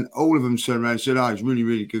 and all of them turned around and said, "Oh, he's really,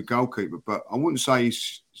 really good goalkeeper," but I wouldn't say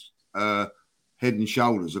he's head and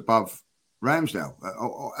shoulders above Ramsdale,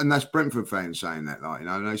 and that's Brentford fans saying that.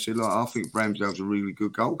 They said, "I think Ramsdale's a really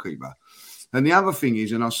good goalkeeper." And the other thing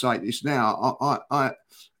is, and I'll say this now,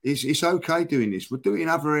 it's okay doing this. We'll do it in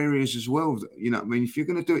other areas as well. If you're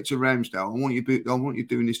going to do it to Ramsdale, I want you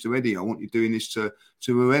doing this to Eddie. I want you doing this to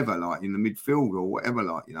whoever, in the midfield or whatever,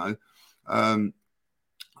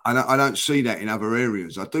 I don't see that in other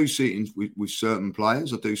areas. I do see it with certain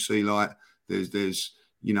players. I do see there's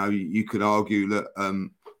you could argue that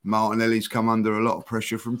Martinelli's come under a lot of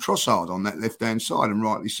pressure from Trossard on that left-hand side, and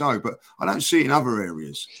rightly so. But I don't see it in other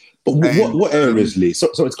areas. But what areas, Lee?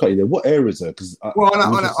 Sorry to cut you there. What areas are? Because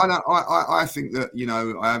I think that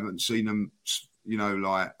I haven't seen them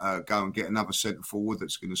go and get another centre forward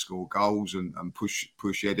that's going to score goals and push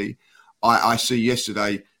Eddie. I see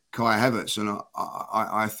yesterday Kai Havertz, and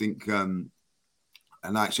I think and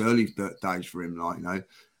that's early days for him.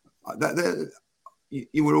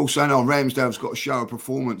 You were all saying, Ramsdale's got to show a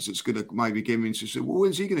performance that's going to maybe give him into. Well,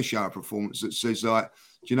 when's he going to show a performance that says do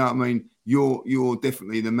you know what I mean? You're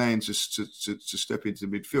definitely the man to step into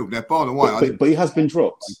midfield. Now, by the way, but he has been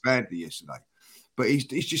dropped badly yesterday. But he's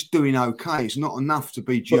just doing okay. It's not enough to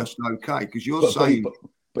be just okay because you're saying.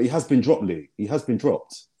 But he has been dropped, Lee. He has been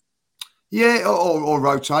dropped. Yeah, or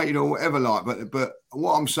rotated or whatever. But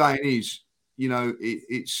what I'm saying is,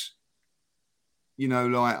 it's.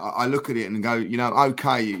 I look at it and go,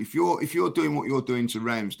 okay. If you're doing what you're doing to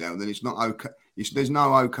Ramsdale, then it's not okay. There's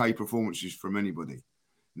no okay performances from anybody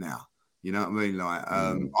now. You know what I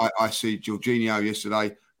mean? I see Jorginho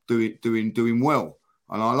yesterday doing well,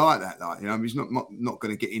 and I like that. He's not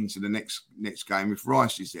going to get into the next game if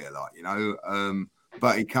Rice is there.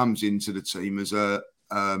 But he comes into the team as a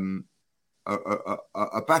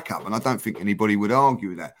backup, and I don't think anybody would argue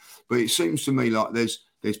with that. But it seems to me like there's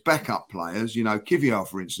backup players. Kivior,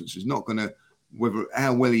 for instance, is not going to, whether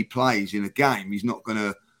how well he plays in a game, he's not going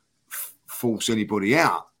to force anybody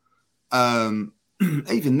out.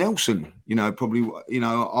 Even Nelson, probably,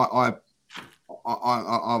 I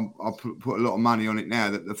put a lot of money on it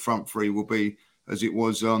now that the front three will be as it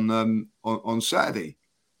was on Saturday.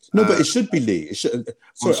 No, but it should be, Lee. It should.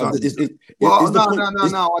 Sorry, no.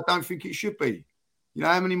 I don't think it should be.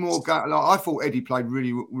 How many more go? I thought Eddie played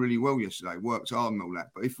really, really well yesterday. Worked hard and all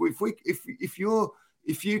that. But if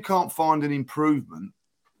you can't find an improvement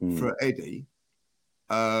for Eddie,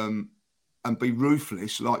 and be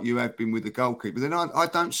ruthless like you have been with the goalkeeper, then I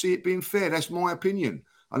don't see it being fair. That's my opinion,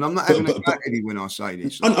 and I'm not having a back Eddie when I say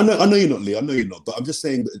this. I know you're not, Lee. I know you're not. But I'm just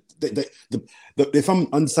saying that if I'm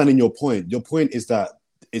understanding your point is that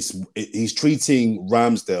he's treating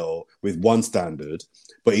Ramsdale with one standard,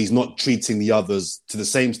 but he's not treating the others to the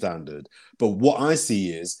same standard. But what I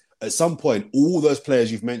see is, at some point, all those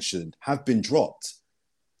players you've mentioned have been dropped.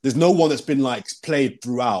 There's no one that's been played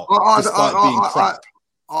throughout, despite being crap.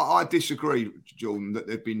 I disagree, Jordan, that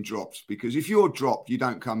they've been dropped, because if you're dropped, you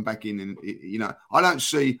don't come back in. And I don't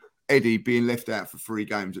see Eddie being left out for 3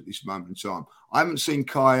 games at this moment in time. I haven't seen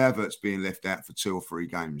Kai Havertz being left out for 2 or 3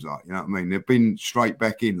 games. You know what I mean? They've been straight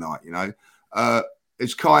back in. Has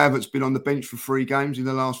Kai Havertz been on the bench for 3 games in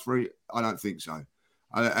the last 3? I don't think so.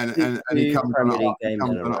 And he comes on at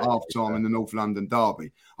half time in the North London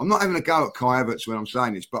derby. I'm not having a go at Kai Havertz when I'm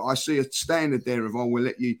saying this, but I see a standard there of, we'll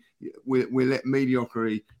let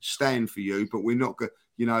mediocrity stand for you, but we're not going.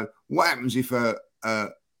 What happens if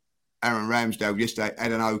Aaron Ramsdale yesterday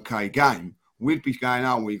had an okay game? We'd be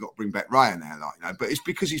going, we've got to bring back Raya now, But it's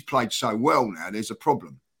because he's played so well now. There's a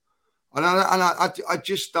problem. And I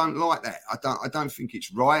just don't like that. I don't think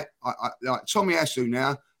it's right. Like Tommy Asu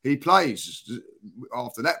now, he plays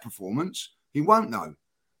after that performance. He won't know.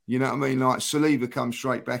 You know what I mean? Like Saliba comes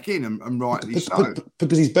straight back in, and rightly so.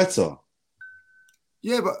 Because he's better.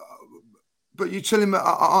 Yeah, but you tell him that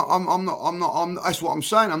I'm not. That's what I'm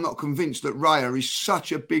saying. I'm not convinced that Raya is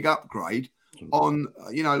such a big upgrade.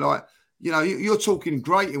 You're talking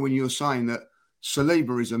greater when you're saying that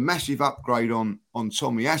Saliba is a massive upgrade on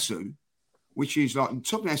Tommy Asu, which is Tommy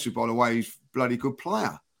Asu, by the way, is a bloody good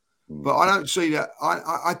player. But I don't see that.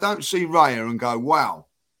 I don't see Raya and go, wow,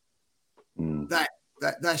 that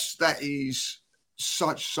is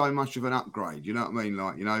so much of an upgrade. You know what I mean?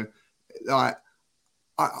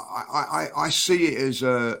 I see it as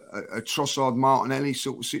a Trossard Martinelli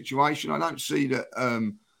sort of situation. I don't see that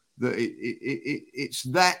it's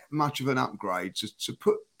that much of an upgrade to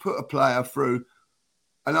put a player through.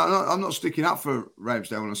 And I'm not sticking up for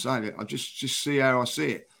Ramsdale when I say it. I just see how I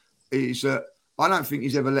see it. Is that I don't think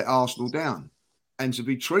he's ever let Arsenal down, and to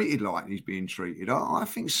be treated like he's being treated, I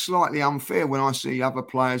think it's slightly unfair when I see other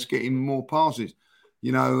players getting more passes.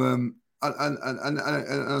 And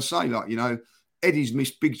I say Eddie's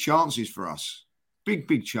missed big chances for us,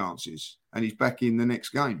 big chances, and he's back in the next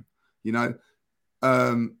game. And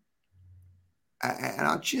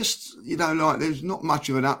I just there's not much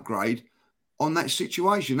of an upgrade on that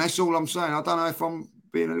situation. That's all I'm saying. I don't know if I'm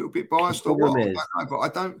being a little bit biased or what. I don't know, but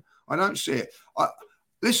I don't see it.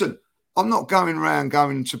 Listen, I'm not going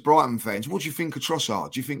to Brighton fans. What do you think of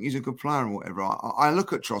Trossard? Do you think he's a good player or whatever? I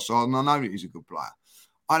look at Trossard and I know that he's a good player.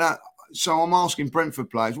 So I'm asking Brentford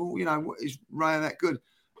players, is Raya that good?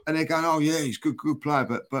 And they're going, oh yeah, he's good player,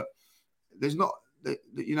 but there's not they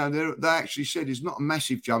actually said it's not a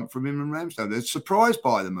massive jump from him and Ramsdale. They're surprised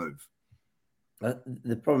by the move.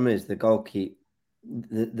 The problem is the goalkeeper.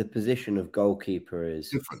 The position of goalkeeper is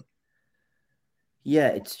different. Yeah,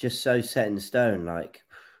 it's just so set in stone. Like,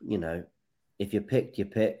 if you're picked, you're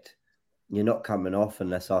picked. You're not coming off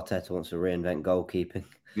unless Arteta wants to reinvent goalkeeping.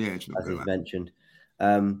 Yeah, it's not as he's that. mentioned.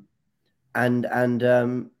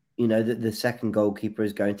 The second goalkeeper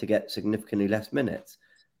is going to get significantly less minutes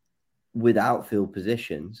with outfield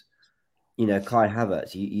positions. Kai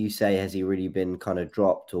Havertz, you say, has he really been kind of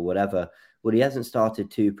dropped or whatever? Well, he hasn't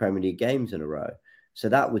started 2 Premier League games in a row. So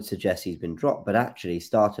that would suggest he's been dropped, but actually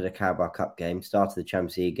started a Carabao Cup game, started the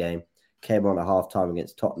Champions League game, came on at half-time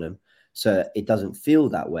against Tottenham. So it doesn't feel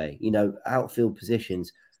that way. Outfield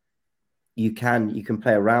positions, you can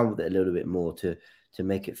play around with it a little bit more to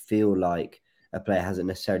make it feel like a player hasn't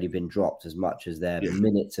necessarily been dropped as much as their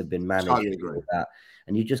minutes have been managed. Totally that.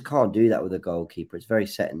 And you just can't do that with a goalkeeper. It's very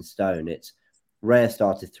set in stone. It's Raya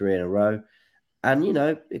started 3 in a row. And,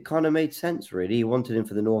 it kind of made sense, really. He wanted him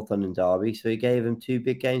for the North London derby, so he gave him 2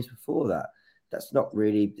 big games before that. There's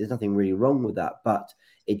nothing really wrong with that, but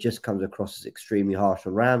it just comes across as extremely harsh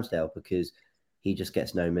on Ramsdale because he just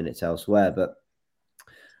gets no minutes elsewhere. But,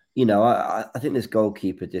 I think this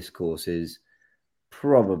goalkeeper discourse is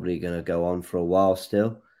probably going to go on for a while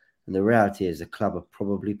still. And the reality is the club are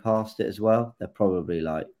probably past it as well. They're probably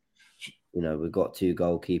like, we've got 2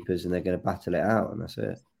 goalkeepers and they're going to battle it out, and that's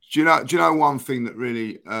it. Do you know one thing that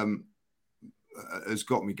really has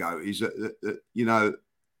got me go is that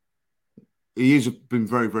he has been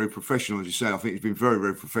very, very professional, as you say. I think he's been very,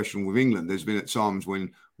 very professional with England. There's been at times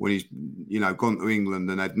when he's gone to England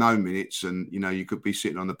and had no minutes, and you could be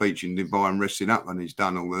sitting on the beach in Dubai and resting up, and he's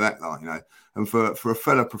done all of that, And for a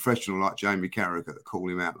fellow professional like Jamie Carragher to call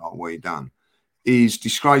him out like what he done is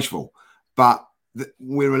disgraceful. But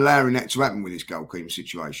we're allowing that to happen with this goalkeeping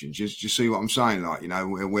situation. Just see what I'm saying,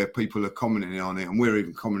 where people are commenting on it, and we're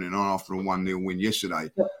even commenting on after a 1-0 win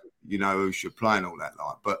yesterday. Who should play and all that,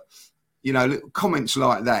 but comments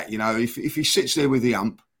like that. If he sits there with the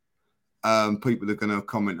ump, people are going to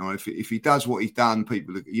comment on it. If he does what he's done,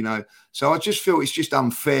 people are, So I just feel it's just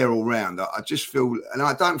unfair all round. I just feel, and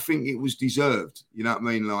I don't think it was deserved. You know what I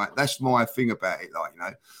mean? That's my thing about it.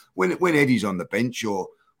 When Eddie's on the bench or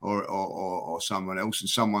someone else and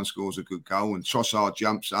someone scores a good goal and Trossard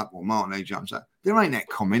jumps up or Martinez jumps up, there ain't that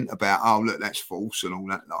comment about, oh, look, that's false and all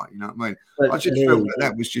that. You know what I mean? But I just felt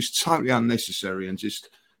that was just totally unnecessary and just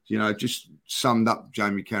summed up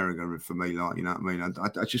Jamie Carragher for me. You know what I mean?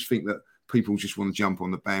 I just think that people just want to jump on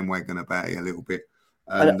the bandwagon about it a little bit.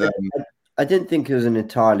 And I didn't think it was I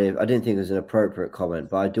didn't think it was an appropriate comment,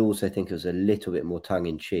 but I do also think it was a little bit more tongue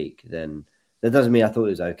in cheek than. That doesn't mean I thought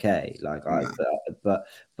it was okay. But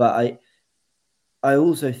I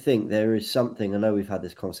also think there is something. I know we've had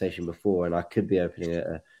this conversation before, and I could be opening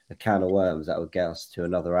a can of worms that would get us to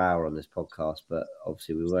another hour on this podcast. But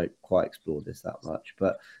obviously, we won't quite explore this that much.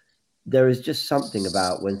 But there is just something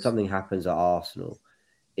about when something happens at Arsenal,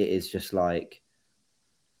 it is just like,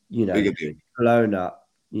 blown up,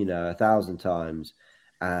 1,000 times,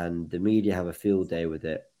 and the media have a field day with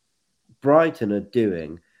it. Brighton are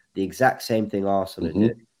doing the exact same thing Arsenal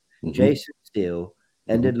did. Jason Steele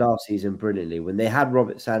ended last season brilliantly when they had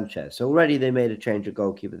Robert Sanchez. So already they made a change of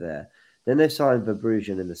goalkeeper there. Then they signed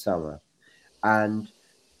Verbruggen in the summer. And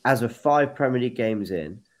as of 5 Premier League games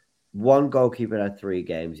in, one goalkeeper had 3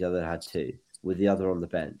 games, the other had 2, with the other on the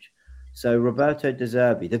bench. So Roberto De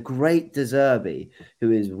Zerbi, the great De Zerbi,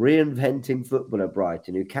 who is reinventing football at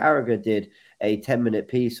Brighton, who Carragher did a 10-minute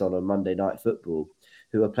piece on Monday Night Football,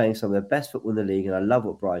 who are playing some of the best football in the league, and I love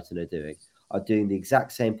what Brighton are doing the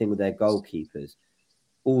exact same thing with their goalkeepers,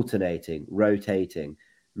 alternating, rotating,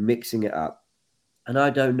 mixing it up. And I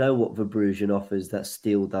don't know what Verbruggen offers that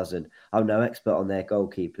Steele doesn't. I'm no expert on their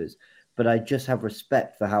goalkeepers, but I just have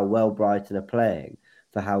respect for how well Brighton are playing,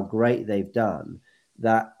 for how great they've done,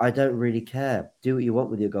 that I don't really care. Do what you want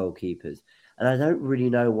with your goalkeepers. And I don't really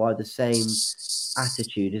know why the same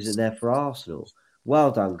attitude isn't there for Arsenal.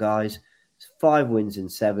 Well done, guys. 5 wins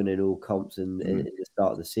and 7 in all comps in the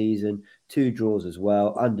start of the season, 2 draws as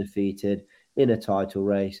well, undefeated in a title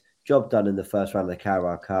race. Job done in the first round of the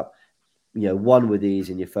Carabao Cup. Won with ease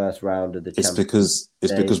in your first round of the Champions League.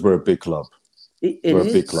 It's because we're a big club. We're a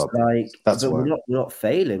big club. That's but why we're not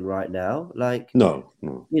failing right now. No.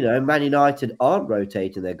 Man United aren't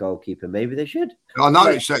rotating their goalkeeper. Maybe they should. I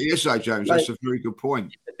noticed that yesterday, James. That's a very good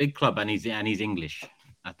point. A big club, and he's English.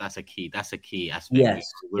 That's a key aspect.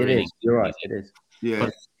 Yes, it is. You're right. It is. Yeah.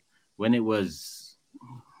 But when it was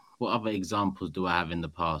what other examples do I have in the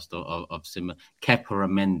past of similar? Kepa or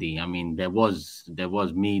Mendy. I mean, there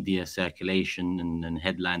was media circulation and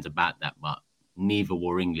headlines about that, but neither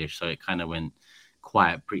were English, so it kind of went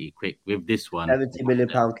quiet pretty quick. With this one, £70 million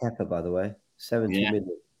Kepa, by the way, 70 million.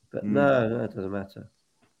 But no, it doesn't matter.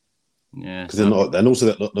 Yeah, because they're not, and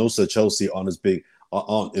also Chelsea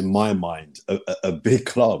aren't in my mind a big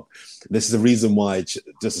club. This is the reason why,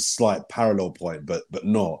 just a slight parallel point, but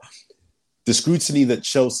not. The scrutiny that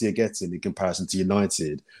Chelsea are getting in comparison to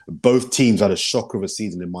United, both teams had a shocker of a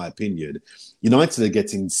season, in my opinion. United are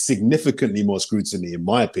getting significantly more scrutiny, in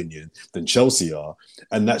my opinion, than Chelsea are.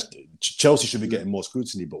 And that's Chelsea should be getting more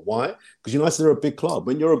scrutiny. But why? Because United are a big club.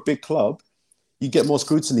 When you're a big club, you get more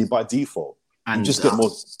scrutiny by default. and you just get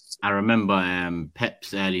more. I remember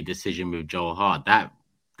Pep's early decision with Joe Hart. That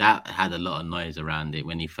had a lot of noise around it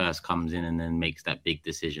when he first comes in and then makes that big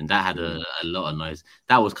decision. That had a lot of noise.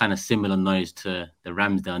 That was kind of similar noise to the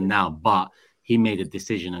Ramsdale now, but he made a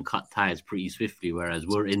decision and cut ties pretty swiftly, whereas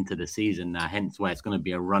we're into the season now, hence why it's going to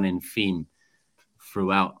be a running theme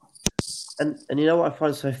throughout. And you know what I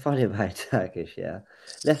find so funny about Turkish, yeah?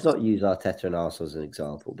 Let's not use Arteta and Arsenal as an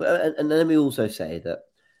example. But and let me also say that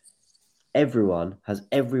everyone has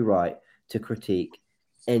every right to critique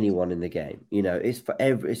anyone in the game. You know, it's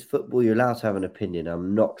football. You're allowed to have an opinion.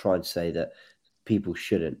 I'm not trying to say that people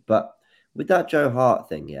shouldn't. But with that Joe Hart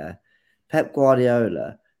thing, yeah, Pep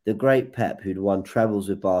Guardiola, the great Pep, who'd won trebles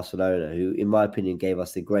with Barcelona, who, in my opinion, gave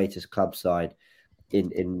us the greatest club side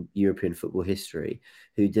in European football history,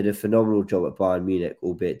 who did a phenomenal job at Bayern Munich,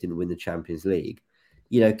 albeit didn't win the Champions League,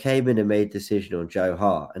 you know, came in and made a decision on Joe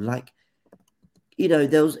Hart. And like, you know,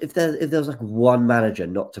 if there was like one manager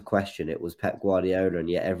not to question, it was Pep Guardiola, and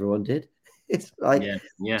yet everyone did. It's like, do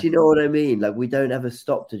you know what I mean? Like, we don't ever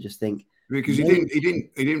stop to just think, because he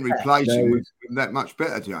didn't replace him with that much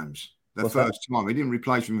better, James. The first time he didn't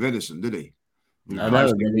replace him with Edison, did he? I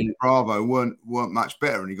know. Bravo weren't much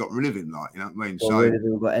better, and he got rid of him. Like, you know what I mean? Well, rid of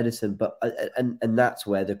him, got Edison, but and that's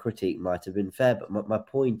where the critique might have been fair. But my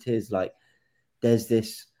point is, like, there's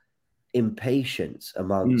this impatience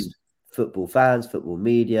amongst football fans, football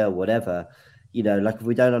media, whatever. You know, like, if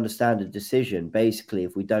we don't understand a decision, basically,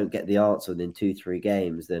 if we don't get the answer within 2-3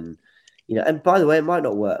 games, then, you know. And by the way, it might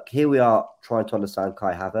not work. Here we are trying to understand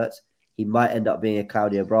Kai Havertz. He might end up being a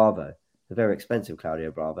Claudio Bravo, a very expensive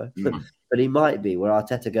Claudio Bravo, but he might be. Where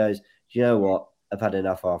Arteta goes, do you know what? I've had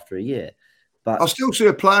enough after a year. But I still see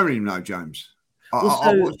a player in him now, James.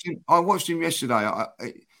 I watched him yesterday.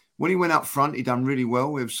 When he went up front, he done really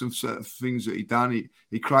well with some certain things that he done.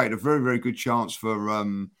 He created a very, very good chance for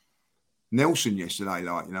Nelson yesterday.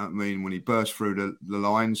 Like, you know what I mean, when he burst through the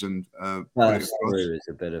lines and burst through is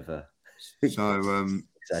a bit of a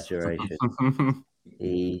exaggeration.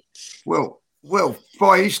 Well,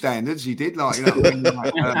 by his standards, he did. Like, you know what I mean?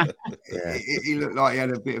 Like, he looked like he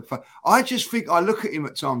had a bit of fun. I just think, I look at him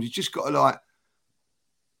at times, he's just got to, like,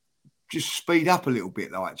 just speed up a little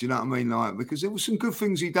bit, like, do you know what I mean? Like, because there were some good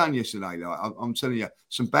things he done yesterday. Like, I'm telling you,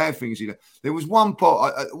 some bad things he done. There was one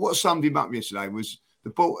part, what summed him up yesterday was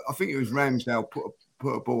the ball. I think it was Ramsdale put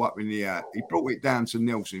a ball up in the air. He brought it down to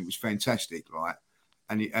Nelson. It was fantastic, right?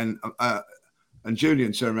 And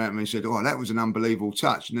Julian turned around to me and said, "Oh, that was an unbelievable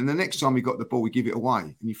touch." And then the next time he got the ball, we give it away.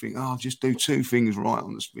 And you think, "Oh, just do two things right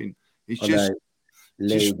on the spin." It's just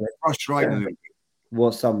frustrating.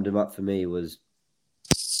 What summed him up for me was,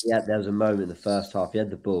 there was a moment in the first half. He had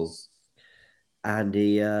the ball, and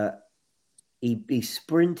he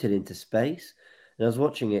sprinted into space. And I was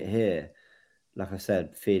watching it here, like I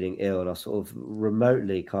said, feeling ill, and I was sort of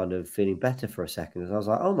remotely kind of feeling better for a second. And I was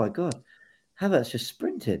like, "Oh my God, Havertz just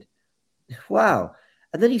sprinted. Wow."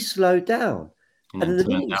 And then he slowed down. And then the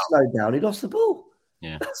minute he slowed down, he lost the ball.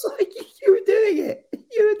 Yeah. I was like, you were doing it.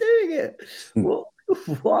 You were doing it. Well,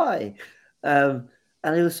 why? And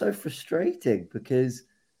it was so frustrating because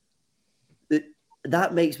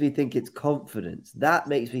that makes me think it's confidence. That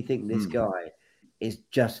makes me think this guy is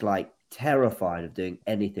just like terrified of doing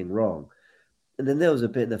anything wrong. And then there was a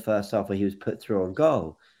bit in the first half where he was put through on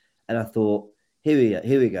goal. And I thought, here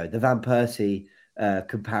we go. The Van Persie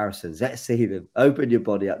comparisons. Let's see them. Open your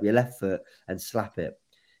body up, your left foot, and slap it.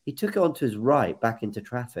 He took it onto his right, back into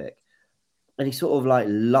traffic, and he sort of like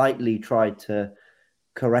lightly tried to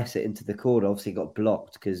caress it into the corner. Obviously, got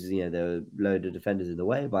blocked because, you know, there were a load of defenders in the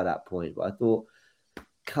way by that point. But I thought,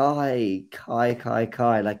 Kai,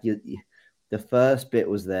 like the first bit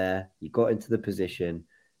was there. You got into the position,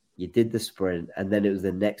 you did the sprint, and then it was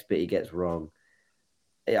the next bit he gets wrong.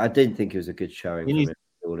 I didn't think it was a good showing from him.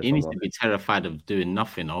 record. He needs to be terrified of doing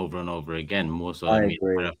nothing over and over again, more so than being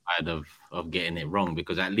terrified of getting it wrong.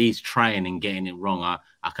 Because at least trying and getting it wrong,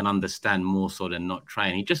 I can understand more so than not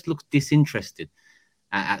trying. He just looks disinterested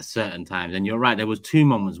at certain times. And you're right, there was 2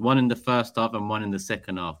 moments, one in the first half and one in the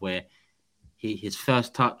second half, where his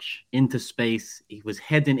first touch into space, he was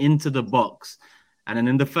heading into the box. And then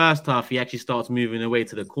in the first half, he actually starts moving away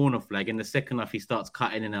to the corner flag. In the second half, he starts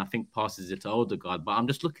cutting in and I think passes it to Odegaard. But I'm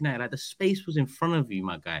just looking at it like the space was in front of you,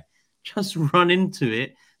 my guy. Just run into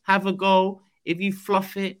it, have a go. If you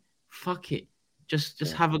fluff it, fuck it. Just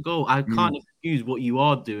have a go. I can't excuse what you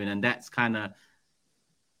are doing. And that's kind of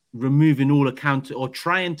removing all or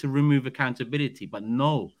trying to remove accountability. But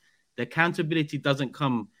no, the accountability doesn't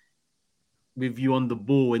come with you on the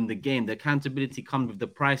ball in the game. The accountability comes with the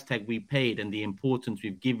price tag we paid and the importance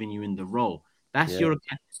we've given you in the role. That's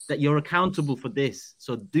that you're accountable for this.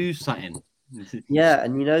 So do something. Yeah,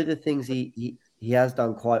 and the things he has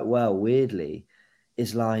done quite well, weirdly,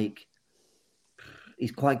 is like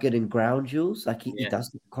he's quite good in ground duels. Like he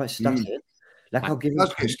does quite stuck in. Like I'll give him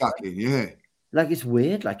get stuck in, yeah. Like it's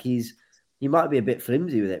weird. Like he might be a bit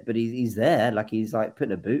flimsy with it, but he's there. Like he's like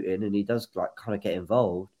putting a boot in and he does like kind of get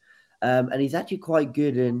involved. And he's actually quite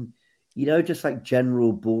good in, just like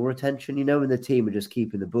general ball retention, when the team are just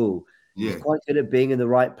keeping the ball. Yeah. He's quite good at being in the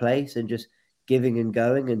right place and just giving and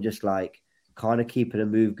going and just like kind of keeping a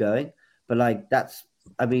move going. But like guys,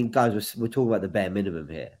 we're talking about the bare minimum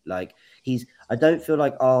here. Like I don't feel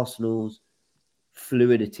like Arsenal's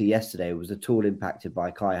fluidity yesterday was at all impacted by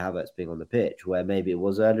Kai Havertz being on the pitch, where maybe it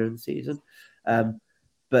was earlier in the season.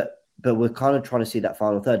 But we're kind of trying to see that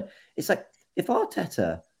final third. It's like if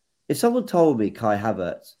someone told me Kai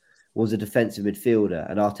Havertz was a defensive midfielder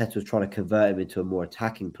and Arteta was trying to convert him into a more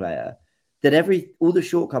attacking player, then all the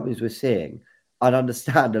shortcomings we're seeing, I'd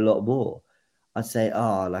understand a lot more. I'd say,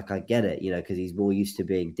 I get it, because he's more used to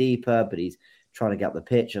being deeper, but he's trying to get up the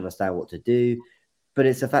pitch and understand what to do. But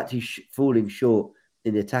it's the fact he's falling short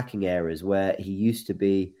in the attacking areas where he used to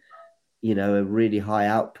be, a really high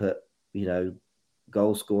output,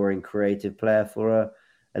 goal scoring, creative player for a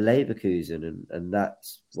Leverkusen, and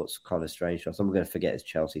that's what's kind of strange to us. I'm going to forget his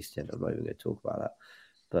Chelsea stint. I'm not even going to talk about that.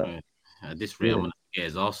 But at this rate, I'm going to forget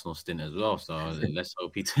his Arsenal stint as well. So let's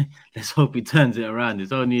hope he turns it around.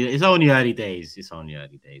 It's only early days. It's only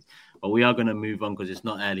early days. But we are going to move on because it's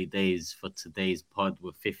not early days for today's pod.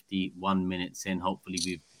 We're 51 minutes in. Hopefully,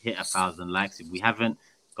 we've hit 1,000 likes. If we haven't,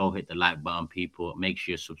 go hit the like button, people. Make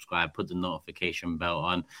sure you subscribe. Put the notification bell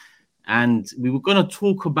on. And we were going to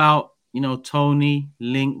talk about Tony,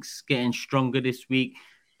 links getting stronger this week.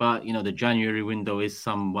 But, the January window is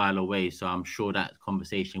some while away. So I'm sure that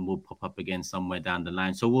conversation will pop up again somewhere down the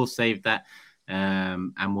line. So we'll save that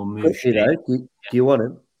and we'll move. Do you want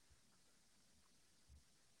him?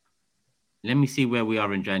 Let me see where we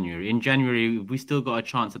are in January. In January, we still got a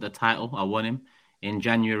chance at the title. I want him. In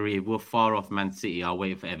January, if we're far off Man City, I'll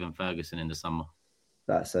wait for Evan Ferguson in the summer.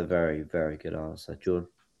 That's a very, very good answer. John?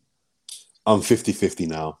 I'm 50-50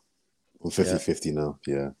 now. I'm 50-50 now,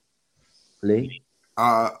 yeah. Lee?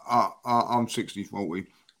 I'm 60-40.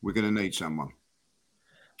 We're going to need someone.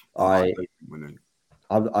 So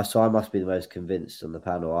I must be the most convinced on the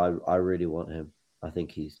panel. I really want him. I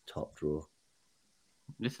think he's top drawer.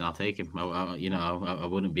 Listen, I'll take him. I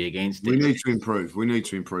wouldn't be against it. We need to improve. We need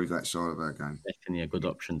to improve that side of our game. Definitely a good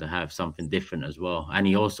option to have something different as well. And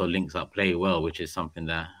he also links up play well, which is something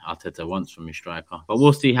that Arteta wants from his striker. But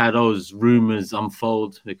we'll see how those rumours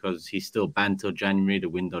unfold because he's still banned till January. The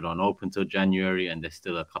window don't open till January, and there's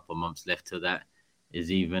still a couple of months left till that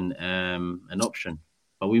is even an option.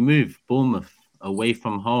 But we move Bournemouth away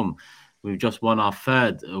from home. We've just won our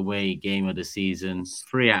third away game of the season,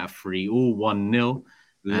 3 out of 3, all 1-0.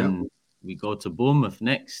 Yeah. And we go to Bournemouth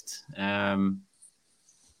next. Who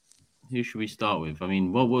should we start with? I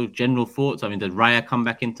mean, what were general thoughts? I mean, did Raya come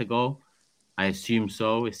back into goal? I assume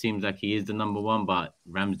so. It seems like he is the number one, but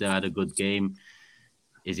Ramsdale had a good game.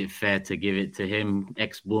 Is it fair to give it to him?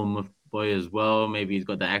 Ex-Bournemouth boy as well. Maybe he's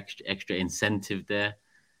got that extra incentive there.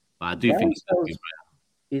 But I do think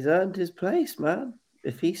he's earned his place, man.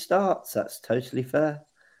 If he starts, that's totally fair.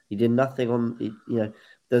 He did nothing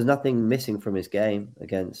there's nothing missing from his game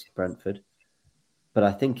against Brentford. But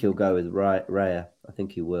I think he'll go with Raya. I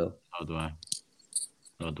think he will. So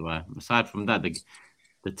do I. Aside from that,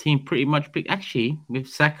 the team pretty much picked. Actually, with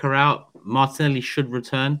Saka out, Martinelli should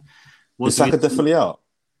return. Is Saka definitely out?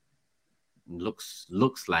 Looks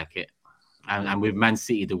like it. And with Man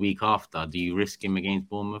City the week after, do you risk him against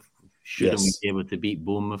Bournemouth? Shouldn't we be able to beat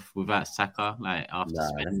Bournemouth without Saka?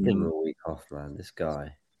 Spending him a week off, man. This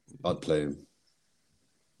guy. I'd play him.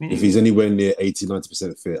 If he's anywhere near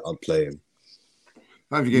 80-90% fit, I'd play him.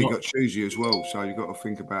 Don't forget, you got Choosy as well, so you've got to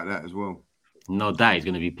think about that as well. No doubt he's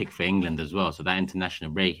going to be picked for England as well, so that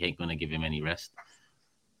international break ain't going to give him any rest.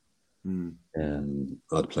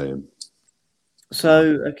 I'd play him.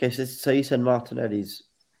 So you said Martinelli's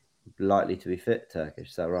likely to be fit, Turkish,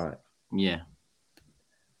 is that right? Yeah.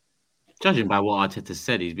 Judging by what Arteta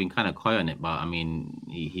said, he's been kind of coy on it, but I mean,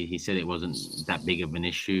 he said it wasn't that big of an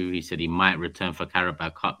issue. He said he might return for Carabao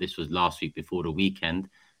Cup. This was last week before the weekend,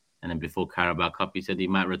 and then before Carabao Cup, he said he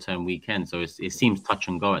might return weekend. So it seems touch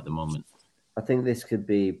and go at the moment. I think this could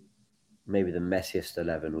be maybe the messiest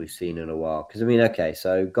 11 we've seen in a while. Because I mean, okay,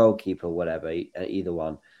 so goalkeeper, whatever, either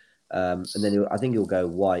one, and then I think he'll go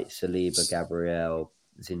White, Saliba, Gabriel,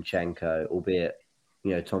 Zinchenko, albeit.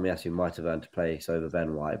 Tomiyasu might have earned a place over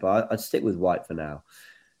Ben White, but I'd stick with White for now.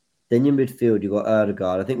 Then your midfield, you've got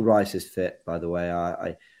Ødegaard. I think Rice is fit, by the way.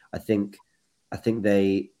 I think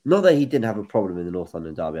they, not that he didn't have a problem in the North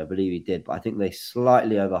London derby, I believe he did, but I think they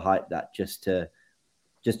slightly overhyped that just to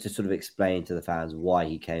sort of explain to the fans why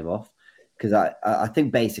he came off. Because I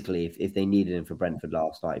think basically if they needed him for Brentford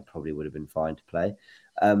last night, he probably would have been fine to play.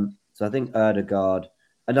 So I think Ødegaard,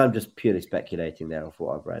 and I'm just purely speculating there off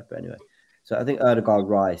what I've read, but anyway. So I think Ødegaard,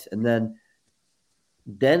 Rice, and then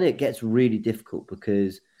it gets really difficult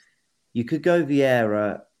because you could go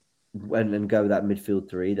Vieira and go with that midfield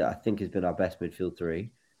three that I think has been our best midfield three.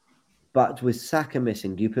 But with Saka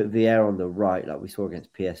missing, do you put Vieira on the right like we saw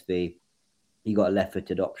against PSV? You got a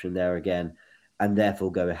left-footed option there again, and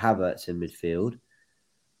therefore go with Havertz in midfield.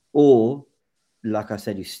 Or, like I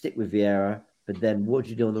said, you stick with Vieira, but then what do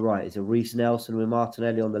you do on the right? Is it Reece Nelson with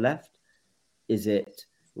Martinelli on the left? Is it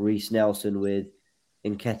Reece Nelson with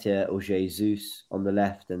Nketiah or Jesus on the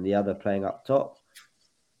left and the other playing up top?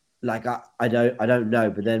 Like I don't know,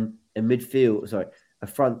 but then a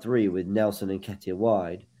front three with Nelson and Nketiah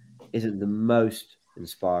wide isn't the most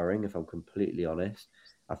inspiring, if I'm completely honest.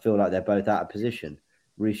 I feel like they're both out of position.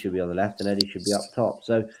 Reece should be on the left and Eddie should be up top.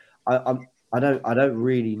 So I don't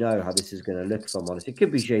really know how this is going to look, if I'm honest. It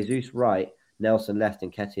could be Jesus right, Nelson left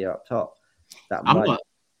and Nketiah up top.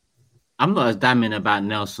 I'm not as damning about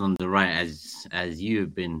Nelson on the right as you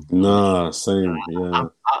have been. Nah, same. Yeah,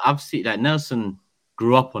 I've seen that Nelson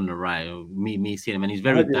grew up on the right. Me seeing him, and he's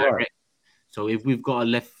very direct. Right. So if we've got a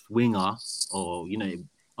left winger, or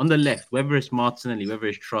on the left, whether it's Martinelli, whether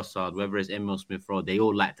it's Trossard, whether it's Emil Smith-Rowe, they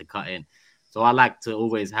all like to cut in. So I like to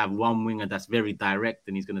always have one winger that's very direct,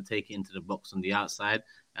 and he's going to take it into the box on the outside,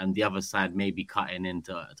 and the other side maybe cutting in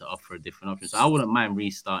to offer a different option. So I wouldn't mind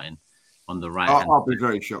restarting on the right. I'll be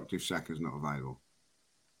very shocked if Saka's not available.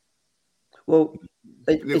 Well,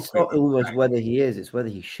 it's not almost whether he is; it's whether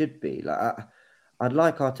he should be. Like I'd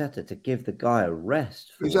like Arteta to give the guy a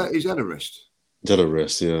rest. Is that a rest? Is that a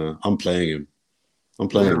rest? Yeah, I'm playing him. Him.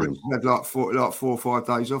 He had like 4 or 5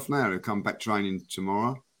 days off now. He'll come back training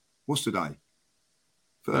tomorrow. What's the day?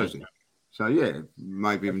 Thursday. So yeah,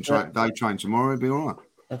 maybe even train tomorrow. It'd be all right.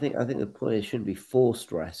 I think the point is it shouldn't be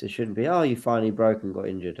forced rest. It shouldn't be, you finally broke and got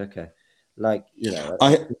injured. Okay. I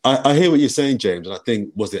hear what you're saying, James, and I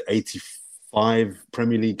think, was it 85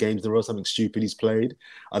 Premier League games in a row, something stupid he's played?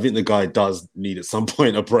 I think the guy does need at some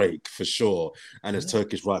point a break for sure. And as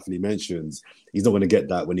Turkish rightfully mentions, he's not going to get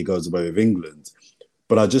that when he goes away with England.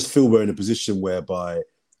 But I just feel we're in a position whereby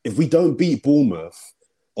if we don't beat Bournemouth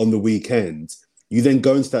on the weekend, you then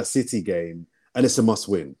go into that City game and it's a must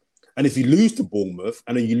win. And if you lose to Bournemouth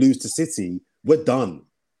and then you lose to City, we're done.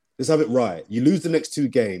 Let's have it right. You lose the next 2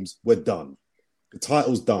 games, we're done. The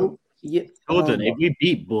title's done. Yeah. Jordan, if we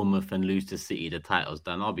beat Bournemouth and lose to City, the title's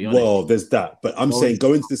done. I'll be honest. Well, there's that. But I'm saying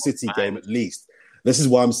go into the City game at least. This is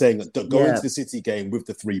why I'm saying go into the City game with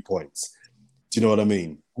the 3 points. Do you know what I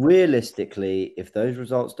mean? Realistically, if those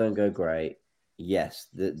results don't go great, yes,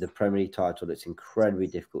 the Premier League title, it's incredibly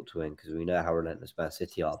difficult to win because we know how relentless Man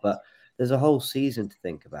City are. But there's a whole season to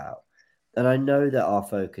think about. And I know that our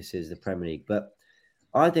focus is the Premier League, but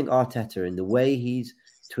I think Arteta, in the way he's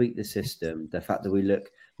tweaked the system, the fact that we look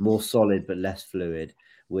more solid but less fluid,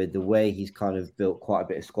 with the way he's kind of built quite a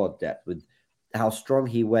bit of squad depth, with how strong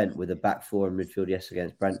he went with a back four in midfield yesterday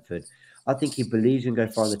against Brentford, I think he believes in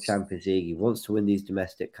going far in the Champions League. He wants to win these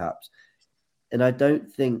domestic cups. And I don't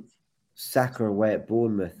think Saka away at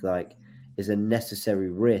Bournemouth is a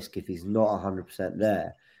necessary risk if he's not 100%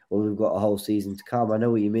 there. Well, we've got a whole season to come. I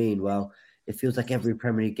know what you mean. Well, it feels like every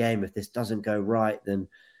Premier League game, if this doesn't go right, then,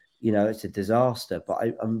 it's a disaster. But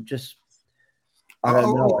I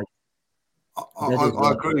don't know.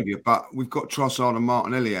 I agree with you, but we've got Trossard and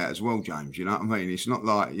Martinelli out as well, James. You know what I mean? It's not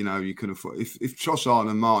like, you can afford... If Trossard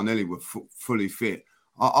and Martinelli were fully fit,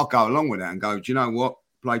 I'll go along with that and go, do you know what?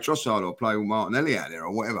 Play Trossard or play with Martinelli out there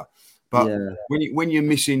or whatever. But when you're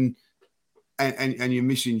missing and you're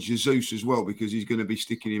missing Jesus as well because he's going to be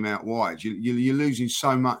sticking him out wide. You're losing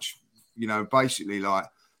so much, basically like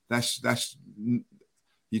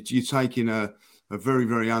you're taking a very,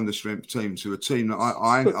 very understrength team to a team that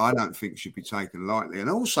I don't think should be taken lightly. And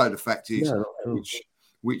also the fact is,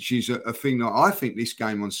 which is a thing that I think this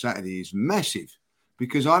game on Saturday is massive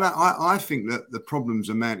because I think that the problems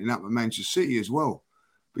are mounting up at Manchester City as well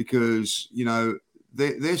because,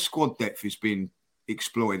 their squad depth has been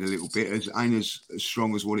exploited a little bit, ain't as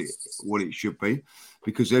strong as what it should be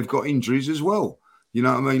because they've got injuries as well. You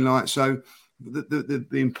know what I mean? Like, so the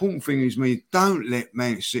important thing is don't let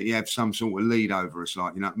Manchester City have some sort of lead over us.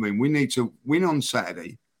 Like, you know what I mean? We need to win on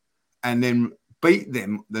Saturday and then beat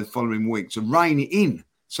them the following week to rein it in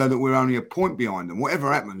so that we're only a point behind them.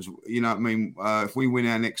 Whatever happens, you know what I mean? If we win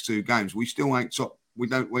our next 2 games, we still ain't top. We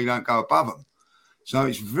don't go above them. So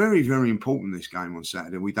it's very, very important this game on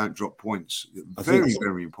Saturday. We don't drop points. Very,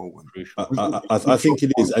 very important. I think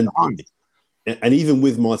it is. And even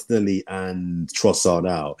with Martinelli and Trossard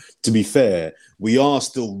out, to be fair, we are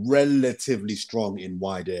still relatively strong in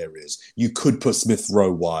wide areas. You could put Smith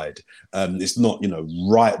Rowe wide. It's not,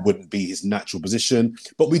 right wouldn't be his natural position.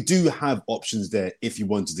 But we do have options there if you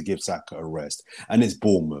wanted to give Saka a rest. And it's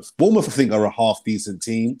Bournemouth. Bournemouth, I think, are a half-decent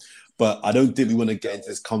team. But I don't think we want to get into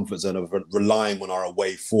this comfort zone of relying on our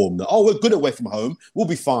away form. That, we're good away from home. We'll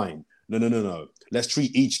be fine. No. Let's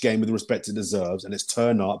treat each game with the respect it deserves and let's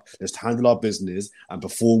turn up, let's handle our business and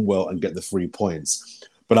perform well and get the 3 points.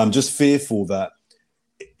 But I'm just fearful that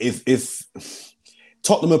if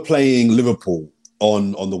Tottenham are playing Liverpool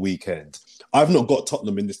on the weekend, I've not got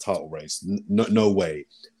Tottenham in this title race. No way.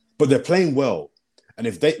 But they're playing well. And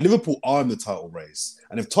if Liverpool are in the title race,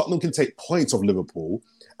 and if Tottenham can take points off Liverpool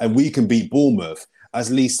and we can beat Bournemouth, as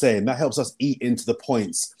Lee's saying, that helps us eat into the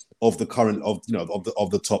points of the current of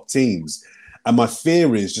the top teams. And my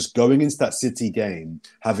fear is just going into that City game,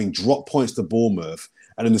 having dropped points to Bournemouth,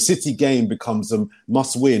 and then the City game becomes a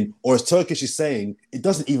must win, or as Turkish is saying, it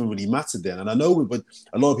doesn't even really matter then. And I know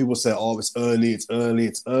a lot of people say,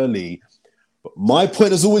 it's early. But my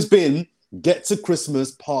point has always been, get to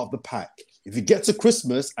Christmas part of the pack. If you get to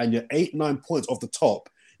Christmas and you're 8-9 points off the top,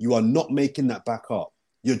 you are not making that back up.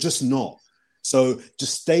 You're just not. So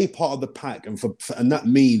just stay part of the pack, and that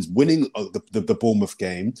means winning the Bournemouth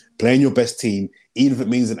game, playing your best team, even if it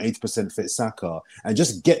means an 80% fit Saka, and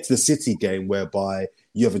just get to the City game whereby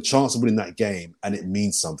you have a chance of winning that game and it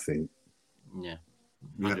means something. Yeah,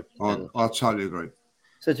 I totally agree.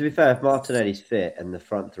 So to be fair, if Martinelli's fit and the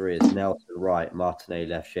front 3 is Nelson right, Martinelli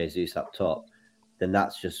left, Jesus up top, then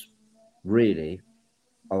that's just really.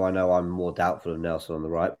 I know I'm more doubtful of Nelson on the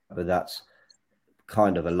right, but that's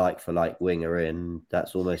kind of a like-for-like winger in.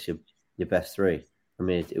 That's almost your best 3. I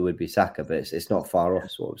mean, it would be Saka, but it's not far off,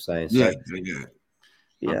 is what I'm saying. So, I'd be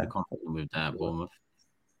confident with that, Bournemouth.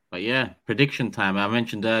 But yeah, prediction time. I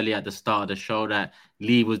mentioned earlier at the start of the show that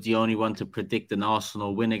Lee was the only one to predict an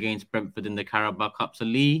Arsenal win against Brentford in the Carabao Cup. So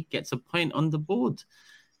Lee gets a point on the board.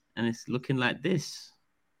 And it's looking like this.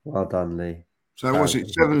 Well done, Lee. So was it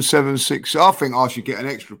 7-7-6? I think I should get an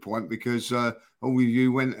extra point because all of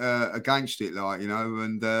you went against it, and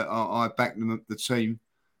I backed the team.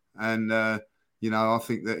 And, I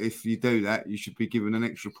think that if you do that, you should be given an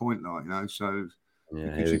extra point, so... Yeah,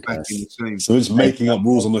 because you're back in the team. So we're just making up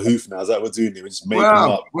rules on the hoof now. Is that what we're doing here? We're just making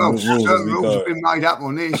up rules have been made up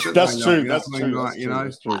on this. That's true. I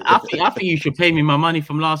think you should pay me my money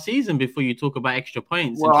from last season before you talk about extra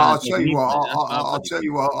points. Well, I'll tell you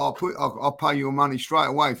what. I'll pay your money straight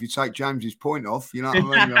away if you take James's point off. You know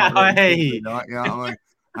what I mean?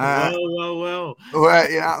 Well. Well,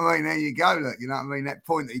 you know what I mean? There you go. Look, you know what I mean? That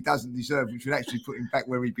point that he doesn't deserve, which would actually put him back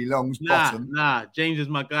where he belongs, bottom. James is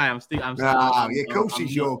my guy. Of course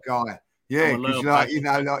he's your guy. Yeah, because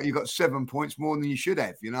you got 7 points more than you should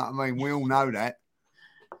have. You know what I mean? We all know that.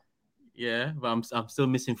 Yeah, but I'm still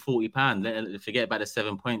missing £40. Forget about the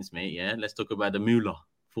 7 points, mate. Yeah, let's talk about the moolah.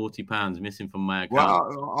 £40 missing from my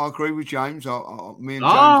account. Well, I agree with James. Me and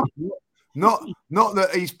James. Not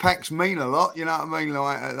that these packs mean a lot, you know what I mean?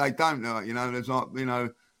 Like they don't, there's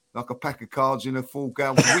like a pack of cards in a full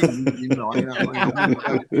gal win, what I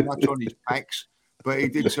mean? Much on his packs, but he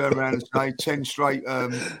did turn around and say 10 straight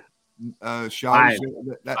shows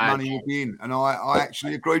that money will be in, and I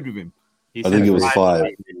actually agreed with him. I think it was 5.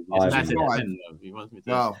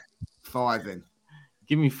 Well, 5 then.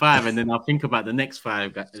 Give me 5, and then I'll think about the next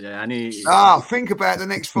 5. Think about the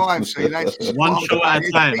next 5. See, that's one shot at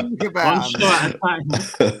a time. Think about shot at a time.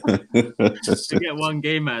 To get one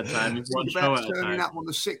game at a time. One show at a time. Turning up on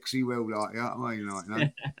the 6, he will, you know what I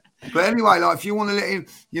mean? But anyway, if you want to let him,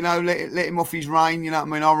 let him off his reign, you know what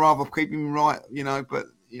I mean? I'd rather keep him right, but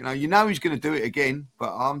you know he's going to do it again,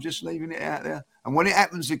 but I'm just leaving it out there. And when it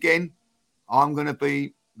happens again, I'm going to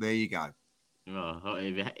be there. You go. Well,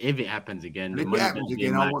 if it happens again, And if it happens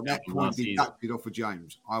again, I want that point deducted off of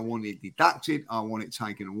James. I want it deducted. I want it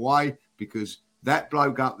taken away because that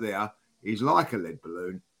bloke up there is like a lead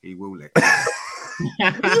balloon. He will let go.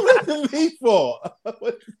 What are you letting me for?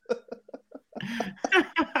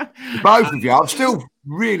 Both of you. I'm still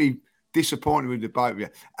really disappointed with the both of you.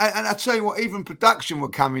 And I tell you what, even production were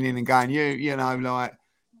coming in and going, you know, like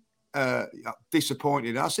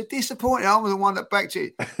disappointed. I said disappointed. I was the one that backed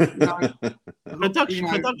it. You know,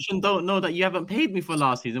 production don't know that you haven't paid me for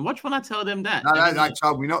last season. Watch when I tell them that. No, they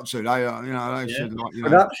told me not to. They said like,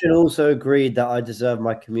 production also agreed that I deserve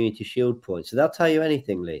my Community Shield points. So they'll tell you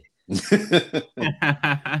anything, Lee.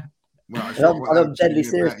 Well, I'm deadly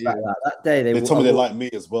serious about that. That day they told me they like me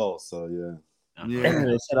as well. So yeah.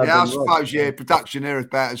 I suppose production there is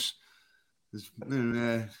about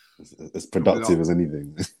as productive as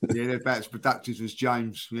anything. Yeah, they're about as productive as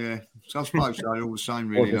James. Yeah, so I suppose they're all the same,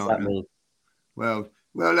 really. What does that mean? Well,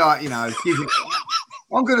 like, you know,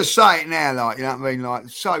 I'm going to say it now, like, you know what I mean, like,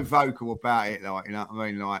 so vocal about it, like, you know what I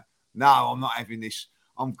mean, like, no, I'm not having this.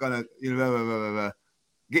 I'm going to, you know,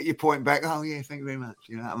 get your point back. Oh yeah, thank you very much.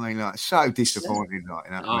 You know what I mean, like, so disappointed, like,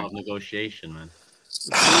 you know. Oh, negotiation, man.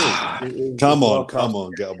 Come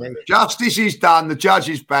on, get on. Justice is done. The judge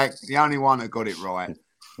is back. The only one that got it right.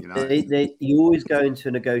 You know, you always go into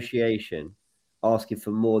a negotiation asking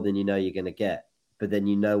for more than you know you're going to get, but then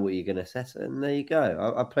you know what you're going to set, and there you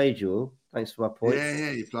go. I played you all. Thanks for my point.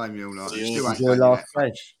 Yeah, you played me all night. Enjoy last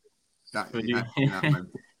place.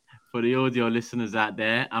 For the audio listeners out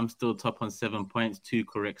there, I'm still top on 7 points, 2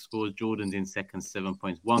 correct scores. Jordan's in second, 7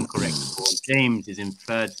 points, 1 correct score. James is in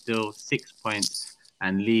third, still 6 points.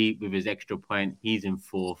 And Lee, with his extra point, he's in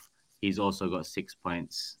fourth. He's also got 6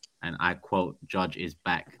 points. And I quote, Judge is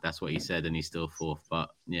back. That's what he said, and he's still fourth. But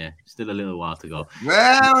yeah, still a little while to go.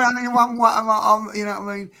 Well, I mean, you know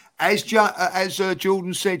what I mean? As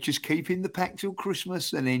Jordan said, just keep in the pack till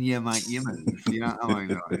Christmas, and then you make your move. You know what I mean?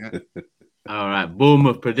 Like, yeah. All right,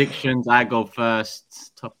 Bournemouth predictions. I go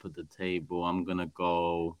first. Top of the table. I'm going to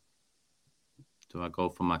go. Do I go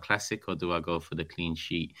for my classic or do I go for the clean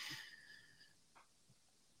sheet?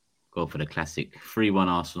 Go for the classic. 3-1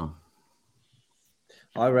 Arsenal.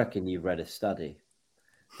 I reckon you've read a study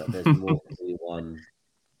that there's more 3-1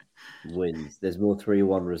 wins. There's more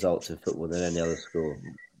 3-1 results in football than any other score.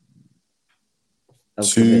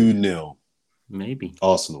 2-0. Maybe.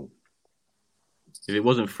 Arsenal. If it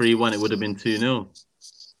wasn't 3-1, it would have been 2-0.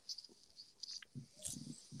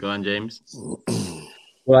 Go on, James.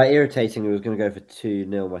 Well, irritatingly, I was going to go for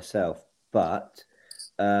 2-0 myself, but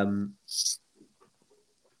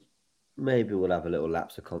maybe we'll have a little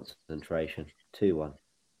lapse of concentration. 2-1.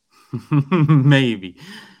 Maybe.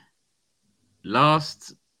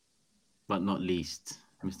 Last but not least,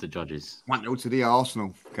 Mr. Judges. 1-0 to the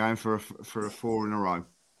Arsenal, going for a 4 in a row.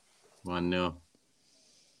 1-0.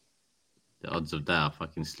 The odds of that are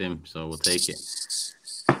fucking slim, so we'll take it.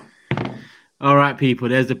 All right, people,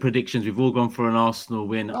 there's the predictions. We've all gone for an Arsenal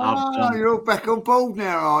win. You're all back on board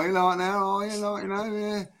now, are you? Like, you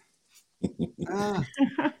know, yeah.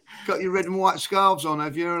 Got your red and white scarves on,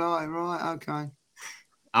 have you? Like, right, okay.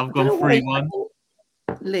 I've gone 3-1.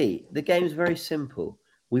 Lee, the game's very simple.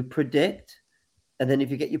 We predict, and then if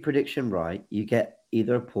you get your prediction right, you get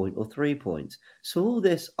either a point or 3 points. So all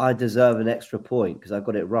this, I deserve an extra point because I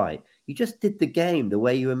got it right. You just did the game the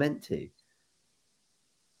way you were meant to.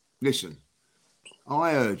 Listen,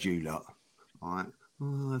 I heard you lot. All right.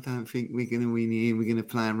 Oh, I don't think we're going to win here. We're going to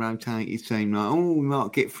play a rotated team. Like, we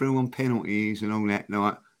might get through on penalties and all that.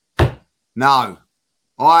 Like, no,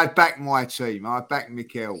 I back my team. I back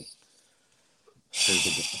Mikel.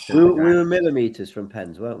 We were millimetres from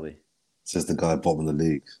pens, weren't we? Says the guy bottom of the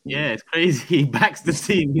league. Yeah, it's crazy. He backs the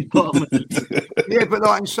team. He's bottom of the league. Yeah, but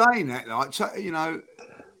like in saying that, like, you know,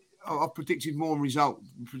 I predicted more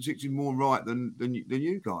right than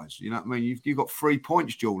you guys. You know what I mean? You've got 3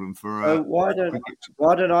 points, Jordan. For why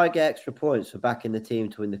don't I get extra points for backing the team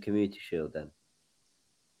to win the Community Shield then?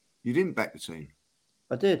 You didn't back the team.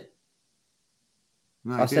 I did.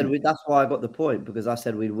 No, I said that's why I got the point because I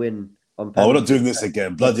said we'd win on. Oh, we're not doing this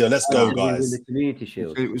again. Bloody hell, let's go, guys. Win the Community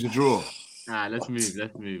Shield. It was a draw. Let's move.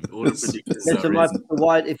 All the predictions. Listen,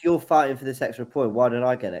 why? If you're fighting for this extra point, why don't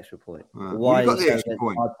I get an extra point? Why you got the extra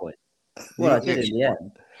point? Well, I did in the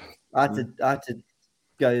end. I had to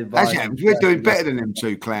go. We're doing better than them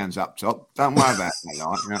two clowns up top. Don't worry about that. Like, you know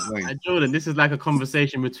what I mean? Jordan, this is like a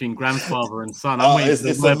conversation between grandfather and son. I'm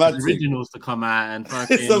waiting for the originals to come out and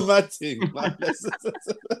fucking. It's a mad thing.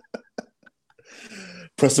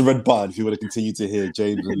 Press the red button if you want to continue to hear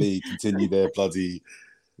James and Lee continue their bloody.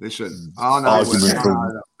 Listen,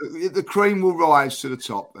 the cream will rise to the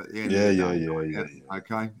top at the end of the day. Yeah.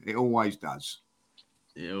 Okay, it always does.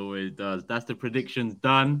 It always does. That's the predictions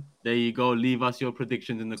done. There you go. Leave us your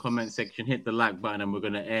predictions in the comment section. Hit the like button, and we're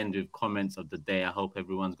going to end with comments of the day. I hope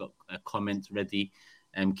everyone's got a comment ready.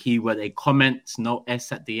 Keyword a comment, no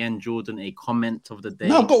S at the end. Jordan, a comment of the day.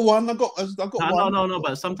 No, I've got one. I got one. No.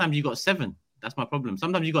 But sometimes you got 7. That's my problem.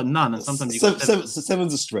 Sometimes you got none, and sometimes you got 7.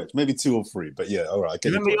 Seven's a stretch, maybe 2 or 3. But yeah, all right.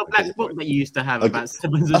 Remember your black book that you used to have about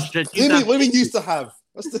 7's a stretch? What do you mean used to have?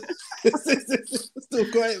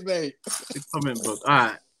 Still great, mate. It's comment book. All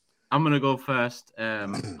right, I'm gonna go first.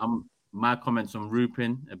 My comments on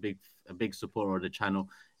Rupin, a big supporter of the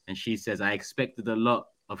channel, and she says I expected a lot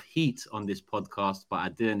of heat on this podcast, but I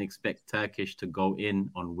didn't expect Turkish to go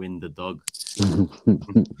in on Win the Dog.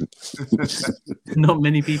 Not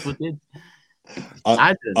many people did.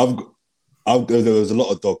 I did. There was a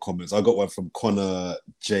lot of dog comments. I got one from Connor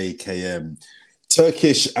JKM.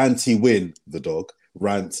 Turkish anti-win the dog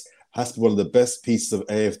rant has to be one of the best pieces of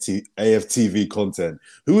AFTV content.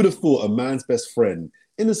 Who would have thought a man's best friend,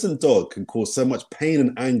 innocent dog, can cause so much pain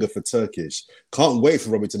and anger for Turkish? Can't wait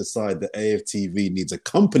for Robbie to decide that AFTV needs a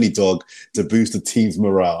company dog to boost the team's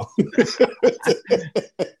morale.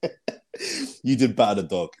 You did batter the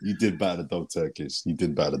dog. You did batter the dog, Turkish. You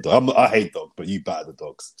did batter the dog. I hate dogs, but you battered the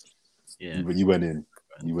dogs. Yeah. You went in.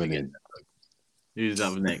 You went in. Who's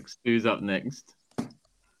up next?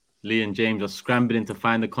 Lee and James are scrambling to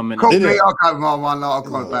find the comment. I'll go my one. I'll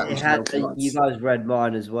go back. You guys read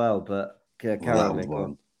mine as well, but carry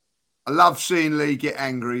on. I love seeing Lee get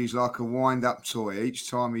angry. He's like a wind-up toy. Each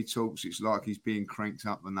time he talks, it's like he's being cranked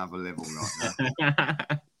up another level like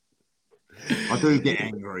that. I do get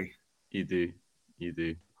angry. You do.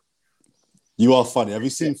 You are funny. Have you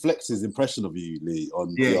seen Flex's impression of you, Lee,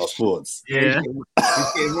 on DR Sports? Yeah.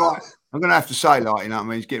 He's getting right. I'm going to have to say, like, you know what I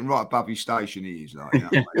mean? He's getting right above his station. He is, like, you know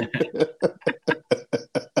what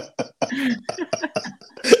I mean?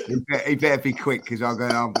 He better be quick because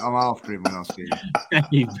I'm after him when I see him.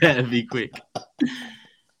 You better be quick.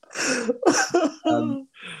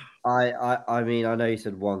 I mean, I know you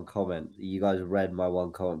said one comment. You guys read my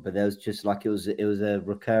one comment, but there was just like it was a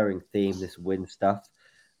recurring theme, this win stuff,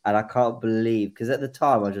 and I can't believe, because at the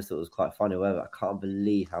time I just thought it was quite funny. However, I can't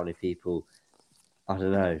believe how many people, I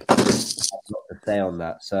don't know, have a lot to say on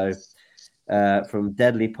that. So, from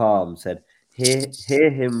Deadly Palm said,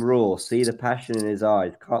 Hear him roar, see the passion in his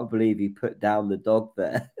eyes. Can't believe he put down the dog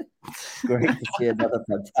there. Great to see another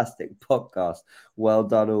fantastic podcast. Well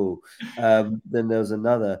done all. Then there was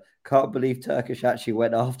another. Can't believe Turkish actually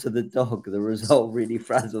went after the dog. The result really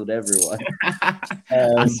frazzled everyone.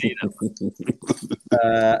 I see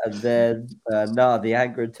that. And then, the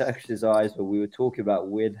anger in Turkish's eyes when we were talking about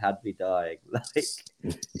Win had me dying. Like, it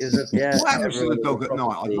was what happens to the dog at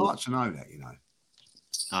night? I'd like to know that, you know.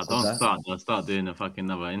 Don't start doing a fucking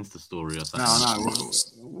another Insta story or something.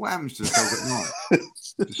 No. What happens to the dog at night?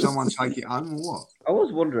 Does someone take it home or what? I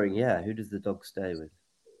was wondering, who does the dog stay with?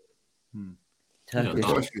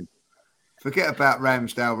 Turkish. Forget about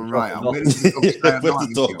Ramsdale and Ray. Where does the dog stay at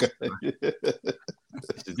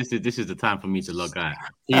night? This is the time for me to log out.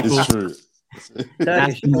 It's true.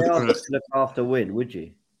 Turkish, you look after Win, would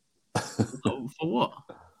you? For what?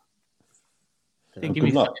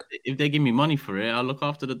 If they give me money for it, I'll look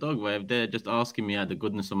after the dog. But if they're just asking me out of the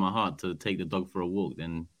goodness of my heart to take the dog for a walk,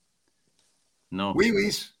 then no.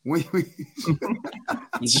 Wee-wees. You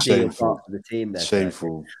can see you're part of the team there.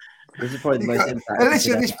 Shameful. This is probably the most impact.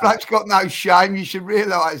 Listen, this bloke's got no shame. You should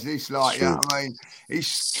realise this. Like, you know what I mean?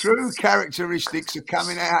 His true characteristics are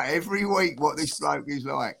coming out every week. What this bloke is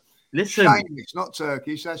like. Listen, shameless, not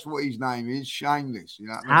Turkish. That's what his name is. Shameless. You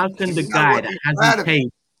know what I mean? How can the guy that hasn't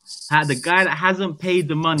paid? The guy that hasn't paid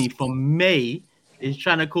the money for May is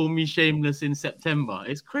trying to call me shameless in September.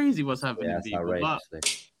 It's crazy what's happening.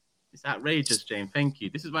 It's outrageous, James. Thank you.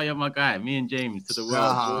 This is why you're my guy. Me and James to the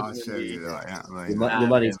world. Your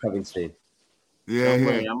money's coming soon. Yeah.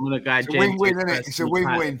 I'm gonna guide It's James. A win-win, isn't it? It's a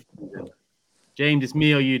win-win. James, it's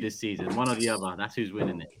me or you this season. One or the other. That's who's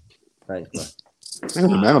winning it. Thanks, man.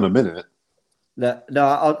 Hang on a minute. No,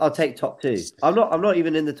 I'll take top 2. I'm not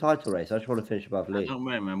even in the title race. I just want to finish above Lee. Don't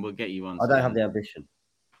worry, man. We'll get you on. I don't have the ambition.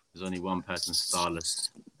 There's only one person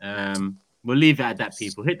starless. We'll leave it at that,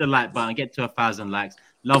 people. Hit the like button. Get to 1,000 likes.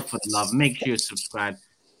 Love for the love. Make sure you subscribe.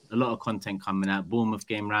 A lot of content coming out. Bournemouth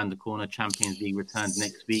game round the corner. Champions League returns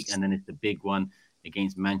next week. And then it's the big one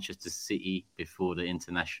against Manchester City before the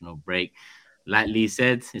international break. Like Lee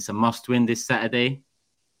said, it's a must-win this Saturday.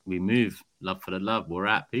 We move. Love for the love. We're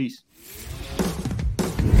out. Peace.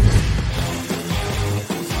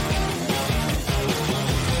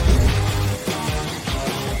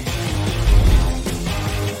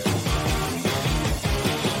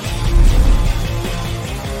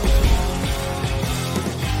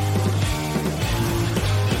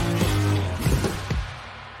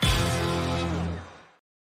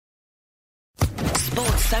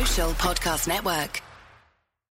 Social Podcast Network.